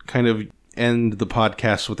I kind of end the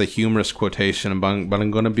podcast with a humorous quotation, but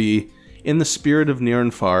I'm going to be, in the spirit of Near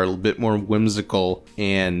and Far, a little bit more whimsical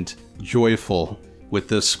and joyful with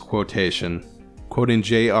this quotation. Quoting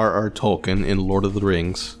J.R.R. Tolkien in Lord of the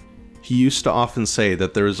Rings, he used to often say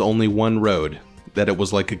that there is only one road, that it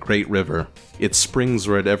was like a great river. Its springs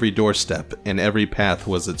were at every doorstep, and every path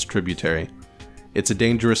was its tributary. It's a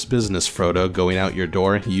dangerous business, Frodo, going out your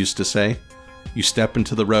door, he used to say. You step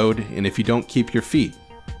into the road, and if you don't keep your feet,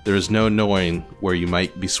 there is no knowing where you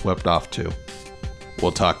might be swept off to.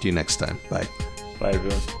 We'll talk to you next time. Bye. Bye,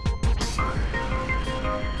 everyone.